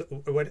I'm curious.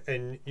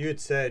 And you had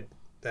said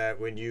that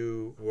when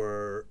you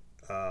were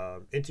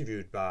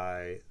interviewed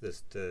by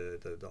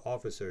the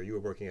officer, you were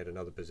working at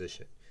another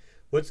position.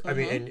 I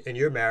mean, and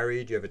you're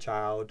married. You have a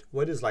child.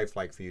 What is life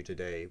like for you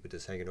today with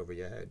this hanging over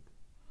your head?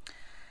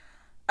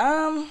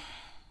 I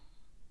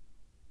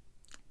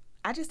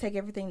just take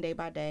everything day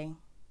by day.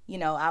 You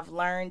know, I've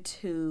learned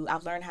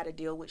how to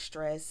deal with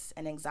stress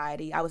and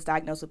anxiety. I was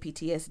diagnosed with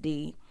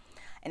PTSD,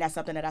 and that's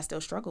something that I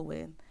still struggle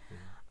with.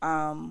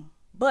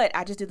 But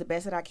I just do the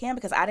best that I can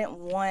because I didn't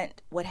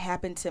want what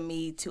happened to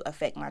me to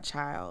affect my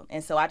child.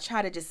 And so I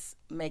try to just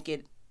make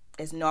it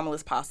as normal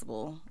as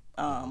possible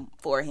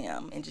for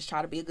him and just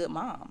try to be a good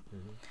mom.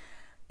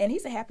 And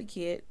he's a happy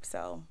kid,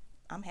 so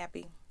I'm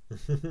happy,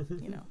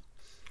 you know.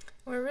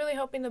 We're really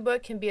hoping the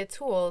book can be a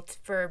tool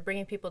for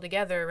bringing people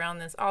together around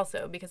this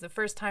also, because the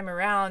first time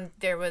around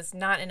there was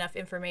not enough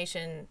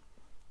information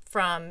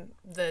from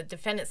the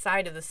defendant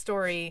side of the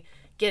story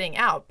getting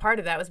out. Part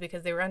of that was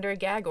because they were under a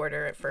gag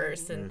order at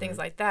first and things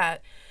like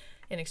that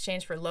in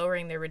exchange for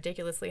lowering their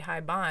ridiculously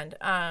high bond.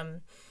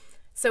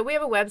 So we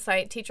have a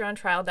website,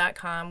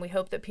 teacherontrial.com. We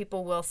hope that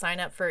people will sign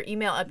up for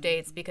email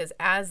updates because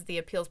as the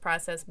appeals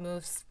process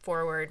moves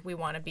forward, we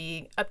want to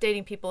be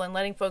updating people and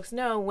letting folks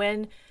know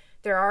when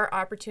there are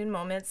opportune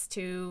moments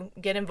to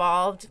get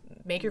involved,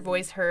 make your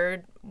voice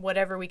heard,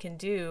 whatever we can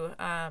do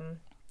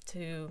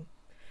to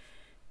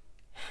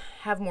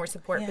have more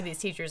support for these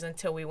teachers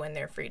until we win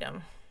their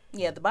freedom.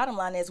 Yeah, the bottom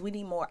line is we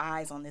need more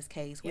eyes on this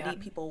case. We need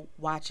people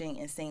watching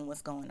and seeing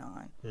what's going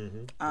on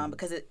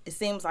because it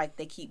seems like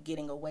they keep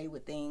getting away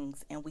with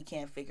things and we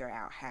can't figure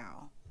out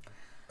how.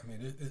 I mean,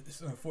 it's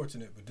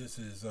unfortunate, but this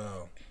is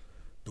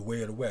the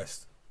way of the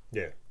West.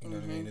 Yeah. You know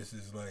what I mean? This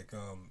is like,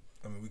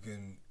 we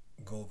can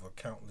go over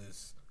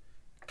countless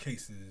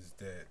cases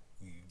that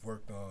we've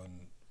worked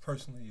on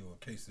personally or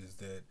cases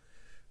that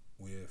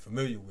we're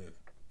familiar with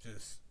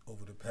just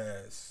over the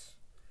past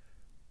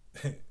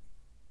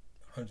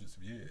hundreds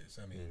of years.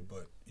 I mean,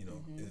 but, you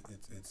know,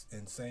 it's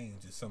insane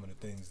just some of the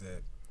things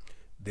that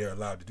they're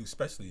allowed to do,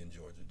 especially in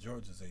Georgia.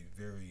 Georgia's a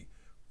very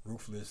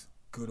ruthless,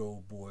 good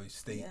old boy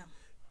state. Yeah.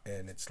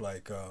 And it's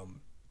like,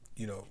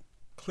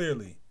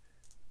 clearly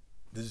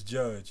this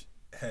judge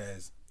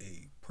has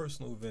a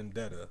personal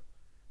vendetta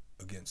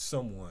against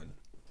someone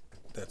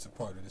that's a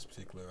part of this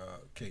particular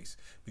case,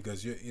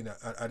 because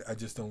I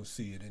just don't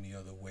see it any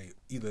other way.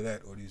 Either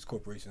that or these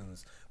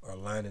corporations are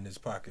lining his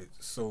pocket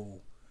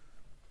so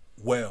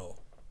well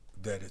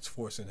that it's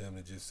forcing him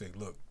to just say,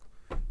 look,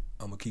 I'm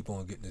gonna keep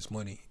on getting this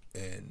money,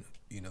 and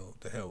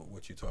the hell with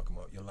what you're talking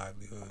about. Your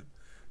livelihood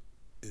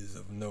is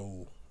of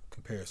no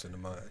comparison to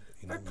mine.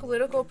 Or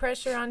political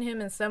pressure on him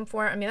in some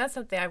form. I mean, that's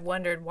something I've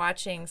wondered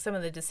watching some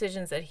of the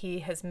decisions that he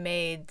has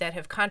made that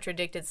have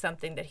contradicted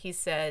something that he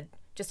said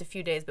just a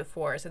few days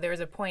before. So there was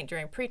a point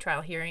during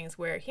pretrial hearings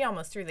where he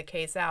almost threw the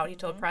case out. He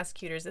told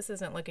prosecutors, this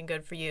isn't looking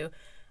good for you.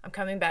 I'm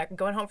coming back, I'm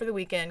going home for the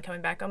weekend,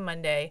 coming back on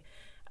Monday.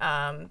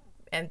 And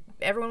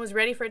everyone was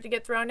ready for it to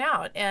get thrown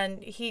out.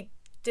 And he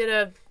did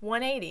a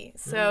 180.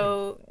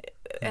 So,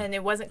 and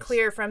it wasn't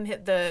clear from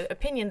the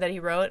opinion that he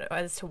wrote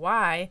as to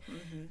why.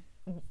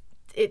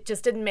 It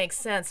just didn't make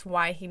sense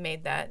why he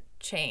made that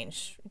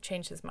changed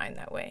his mind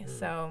that way.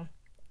 So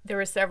there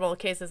were several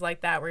cases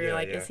like that where you're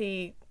like, is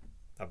he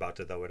about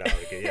to throw it out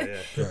again?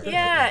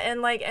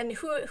 and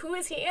who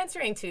is he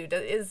answering to?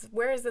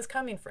 Where is this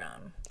coming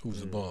from? Who's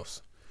the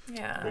boss?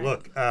 Yeah. Well,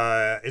 look,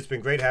 it's been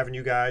great having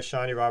you guys,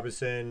 Shani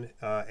Robertson,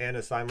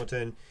 Anna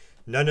Simonton.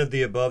 None of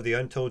the above, the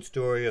untold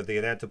story of the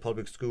Atlanta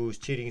Public Schools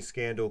cheating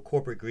scandal,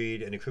 corporate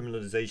greed, and the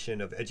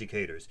criminalization of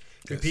educators.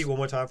 Yes. Repeat one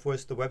more time for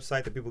us the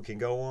website that people can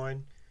go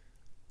on.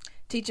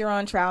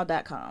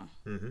 teacherontrial.com.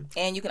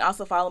 And you can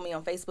also follow me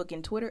on Facebook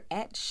and Twitter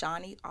at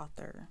Shani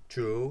Author.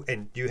 True.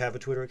 And do you have a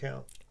Twitter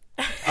account?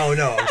 Oh,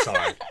 no, I'm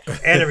sorry.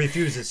 Anna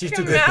refuses. She's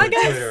too good for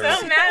Twitter. I got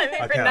so mad at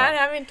me for not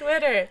having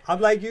Twitter.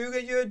 I'm like, you're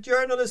a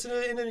journalist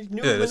in the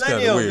new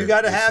millennium. You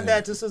got to have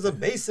that just as a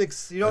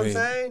basics. You know what I'm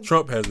saying?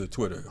 Trump has a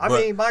Twitter. I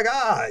mean, my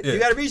God. You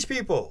got to reach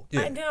people.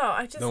 Yeah. I know.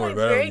 I'm just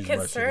very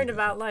concerned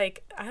about,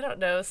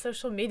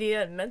 social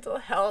media and mental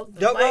health.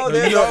 There's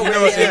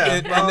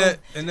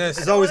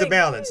always a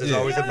balance. There's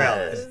always a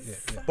balance.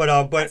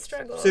 But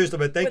seriously,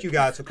 but thank you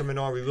guys for coming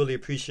on. We really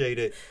appreciate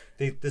it.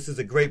 This is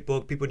a great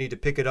book. People need to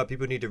pick it up.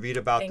 People need to read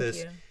about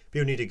this.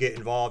 people need to get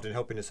involved in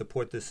helping to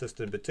support this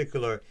system in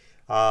particular,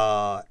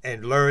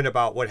 and learn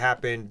about what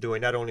happened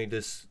during not only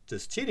this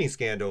cheating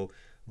scandal,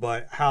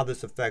 but how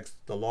this affects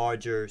the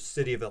larger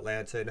city of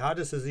Atlanta, and how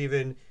this is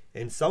even,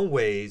 in some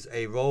ways,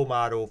 a role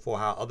model for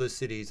how other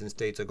cities and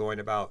states are going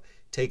about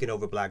taking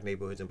over black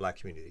neighborhoods and black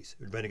communities.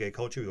 Renegade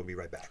Culture, we're going to be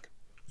right back.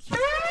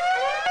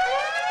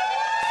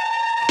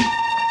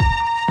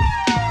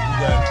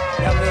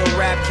 That little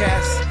rap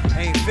cast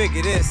ain't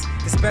figure this.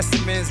 The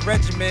specimen's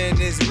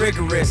regimen is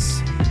rigorous.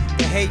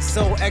 The hate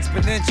so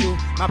exponential.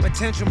 My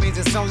potential means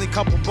it's only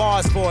couple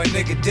bars for a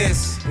nigga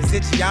diss. Is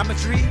it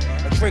geometry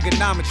or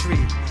trigonometry?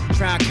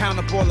 Try and count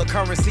up all the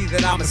currency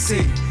that I'ma see.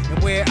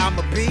 And where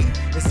I'ma be,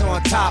 it's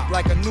on top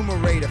like a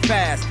numerator.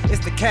 Fast,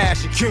 it's the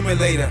cash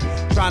accumulator.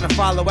 Trying to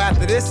follow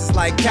after this is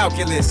like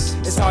calculus.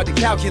 It's hard to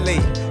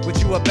calculate what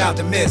you about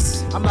to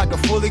miss. I'm like a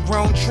fully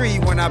grown tree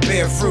when I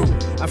bear fruit.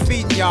 I'm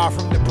feeding y'all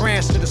from the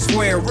branch to the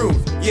square root.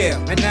 Yeah,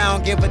 and I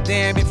don't give a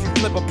damn if you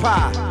flip a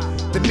pie.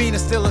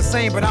 Demeanor's still the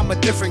same, but I'm a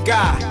different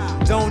guy.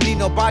 Don't need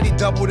no body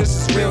double,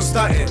 this is real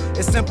stunting.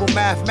 It's simple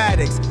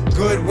mathematics,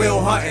 goodwill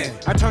hunting.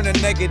 I turn a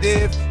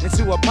negative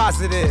into a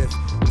positive.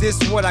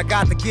 This is what I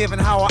got to give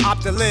and how I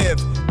opt to live.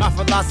 My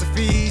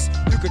philosophies,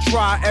 you could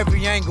try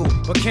every angle,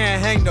 but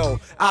can't hang no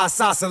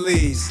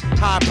isosceles.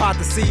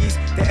 Hypotheses,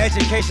 the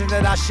education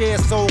that I share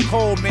so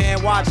cold,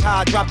 man. Watch how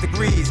I drop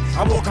degrees.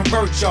 I will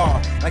convert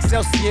y'all like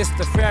Celsius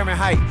to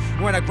Fahrenheit.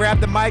 When I grab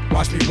the mic,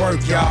 watch me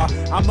work, y'all.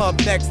 I'm up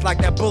next like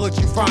that bullet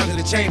you find in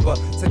the chamber.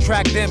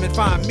 Subtract them and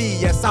find me,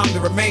 yes, I'm the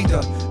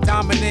remainder.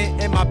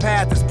 Dominant in my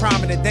path is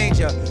prominent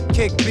danger.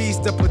 Kick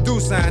Beast the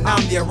producer and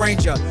I'm the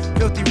arranger.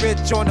 Filthy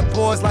rich on the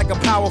boards like a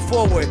power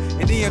forward.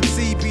 And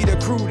EMC be the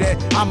crew that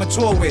I'm a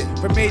tour with.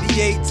 From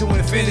 88 to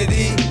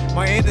infinity,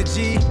 my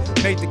energy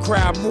make the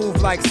crowd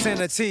move like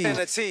Senate.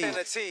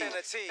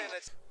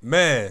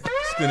 Man,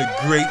 it's been a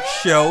great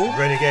show.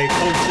 Renegade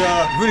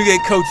Culture. Renegade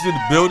Culture in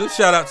the building.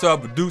 Shout out to our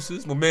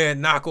producers. My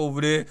man Knock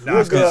over there.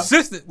 Who's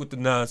consistent with the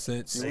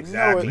nonsense.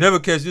 Exactly. Never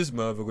catch this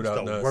motherfucker without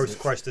the nonsense. worst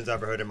questions I've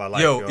ever heard in my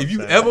life. Yo, know if you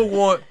what I'm saying? ever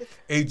want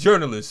a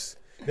journalist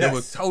that Yes.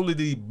 will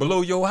totally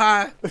blow your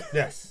high,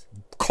 Yes.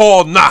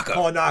 call Knocker.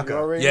 Call You Knocker.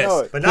 already Yes. know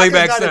it. But Knocker's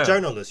Playback not a sound.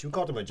 journalist. You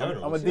called him a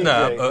journalist. I'm a DJ.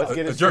 Nah, Let's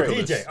get a it straight.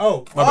 journalist. DJ.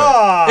 Oh. My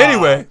bad.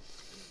 Anyway.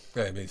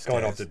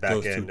 Going off the back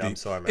goes too end. I'm deep.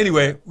 sorry, man.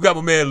 Anyway, we got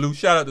my man Luce.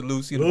 Shout out to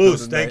Luce. He in the Luce,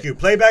 building thank tonight. you.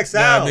 Playback Know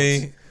what I sounds.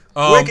 mean?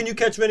 Where can you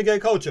catch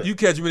Renegade Culture? You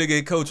catch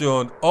Renegade Culture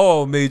on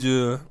all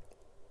major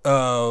podcast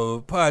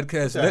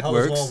What the hell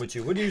is networks. wrong with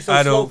you? What are you so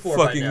I slow don't for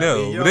fucking right now? know.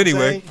 You know But what I'm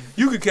anyway, saying?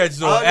 you can catch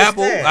us I on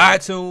Apple,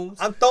 understand.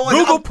 iTunes,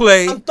 Google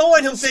Play, I'm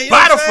throwing him things. You know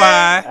what I'm saying?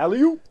 Spotify.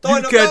 Alley-oop. You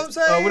Throwing can him, you know catch, what I'm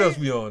saying? what else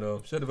we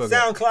on? Shut the fuck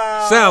up.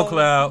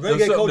 SoundCloud.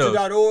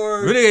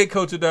 RenegadeCulture.org. RenegadeCulture.org.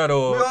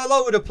 RenegadeCulture.org. We're all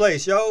over the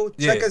place, yo.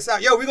 Check Yeah. us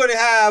out. Yo, we're going to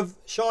have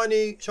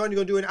Shawnee. Shawnee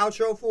going to do an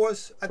outro for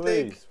us, I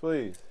think.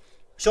 Please.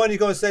 Shawnee's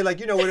going to say, like,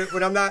 you know,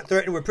 when I'm not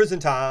threatened with prison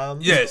time.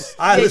 Yes.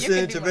 I Yeah, you listen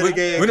can to do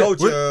Renegade We're not-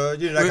 Culture,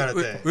 you know, that kind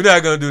of thing. We're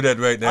not going to do that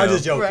right now. I'm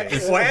just joking. Right. For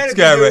an This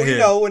guy interview, right you here.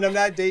 know, when I'm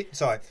not dating.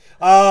 Sorry.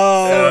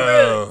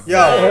 Oh. Yo,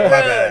 my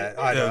bad.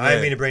 I know. Yeah, I didn't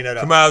man. mean to bring that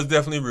up. Kamile's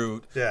definitely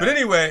rude. Yeah. But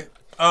anyway,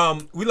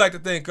 we'd like to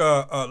thank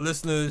our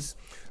listeners.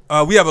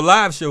 We have a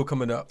live show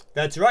coming up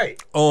That's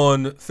right.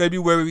 on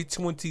February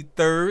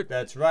 23rd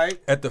That's right.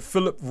 at the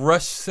Philip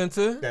Rush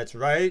Center. That's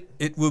right.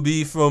 It will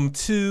be from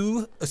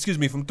 3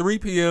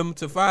 p.m.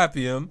 to 5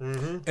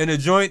 p.m. And the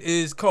joint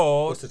is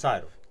called What's the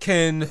title?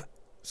 Can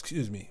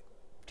you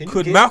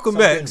Could get Malcolm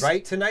something X-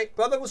 right tonight,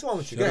 brother? What's wrong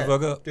with you? Shut the Go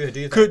fuck ahead. up. Do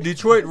your Could thing.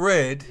 Detroit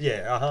Red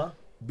Yeah,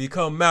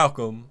 become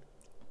Malcolm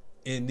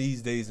in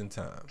these days and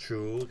times?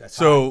 True. That's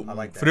So, hot. I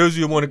like that. for those of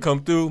you who want to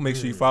come through, make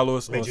sure you follow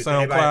us on Made you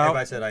think- SoundCloud.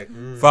 Everybody said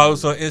like, Follow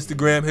us on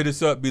Instagram. Hit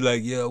us up. Be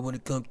like, yeah, I want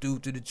to come through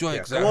to the joint.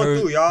 Yeah, 'Cause come I on heard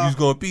through, y'all. you was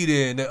going to be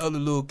there. And that other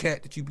little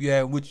cat that you be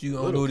having with you, I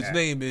don't Little know what his cat.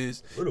 name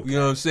is. Little You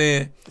know what I'm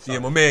saying? Yeah,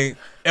 my man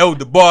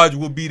Elder Barge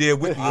will be there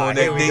with me on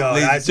here that we date, go.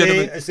 ladies I and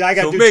gentlemen. see, I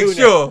gotta So do make two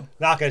sure, now.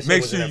 Knock that shit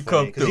make wasn't sure that you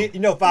funny, come 'cause through. You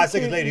know, 5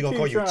 seconds later, he's going to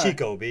call keep you trying.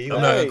 Chico, B. I'm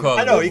not going to call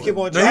I him know, that he keep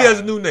one. on No, he trying. has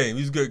a new name.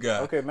 He's a good guy.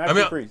 Okay, I Maxi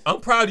mean, Priest. I'm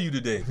proud of you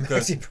today.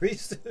 Because, Maxi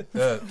Priest.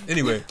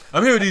 anyway,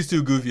 I'm here with these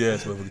two goofy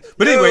ass motherfuckers.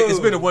 But anyway,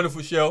 it's been a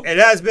wonderful show. It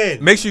has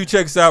been. Make sure you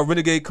check us out,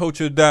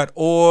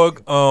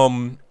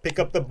 renegadeculture.org. Pick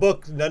up the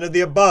book, None of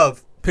the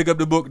Above. Pick up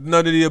the book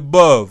None of the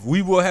Above.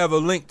 We will have a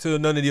link to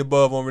None of the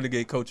Above on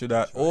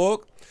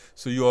renegadeculture.org,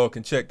 so you all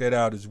can check that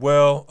out as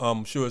well.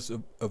 I'm sure it's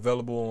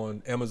available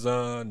on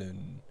Amazon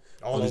and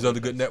all these over other the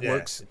good place. Yeah,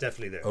 networks. it's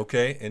definitely there.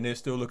 Okay, and they're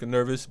still looking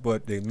nervous,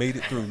 but they made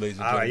it through, ladies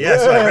and All right,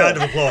 gentlemen. yes, a round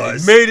of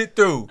applause. They made it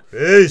through.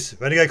 Peace.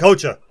 Renegade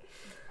Culture.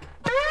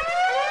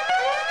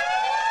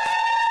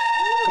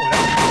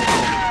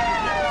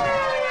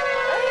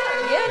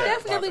 Yeah, it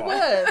definitely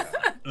was.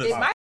 It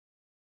might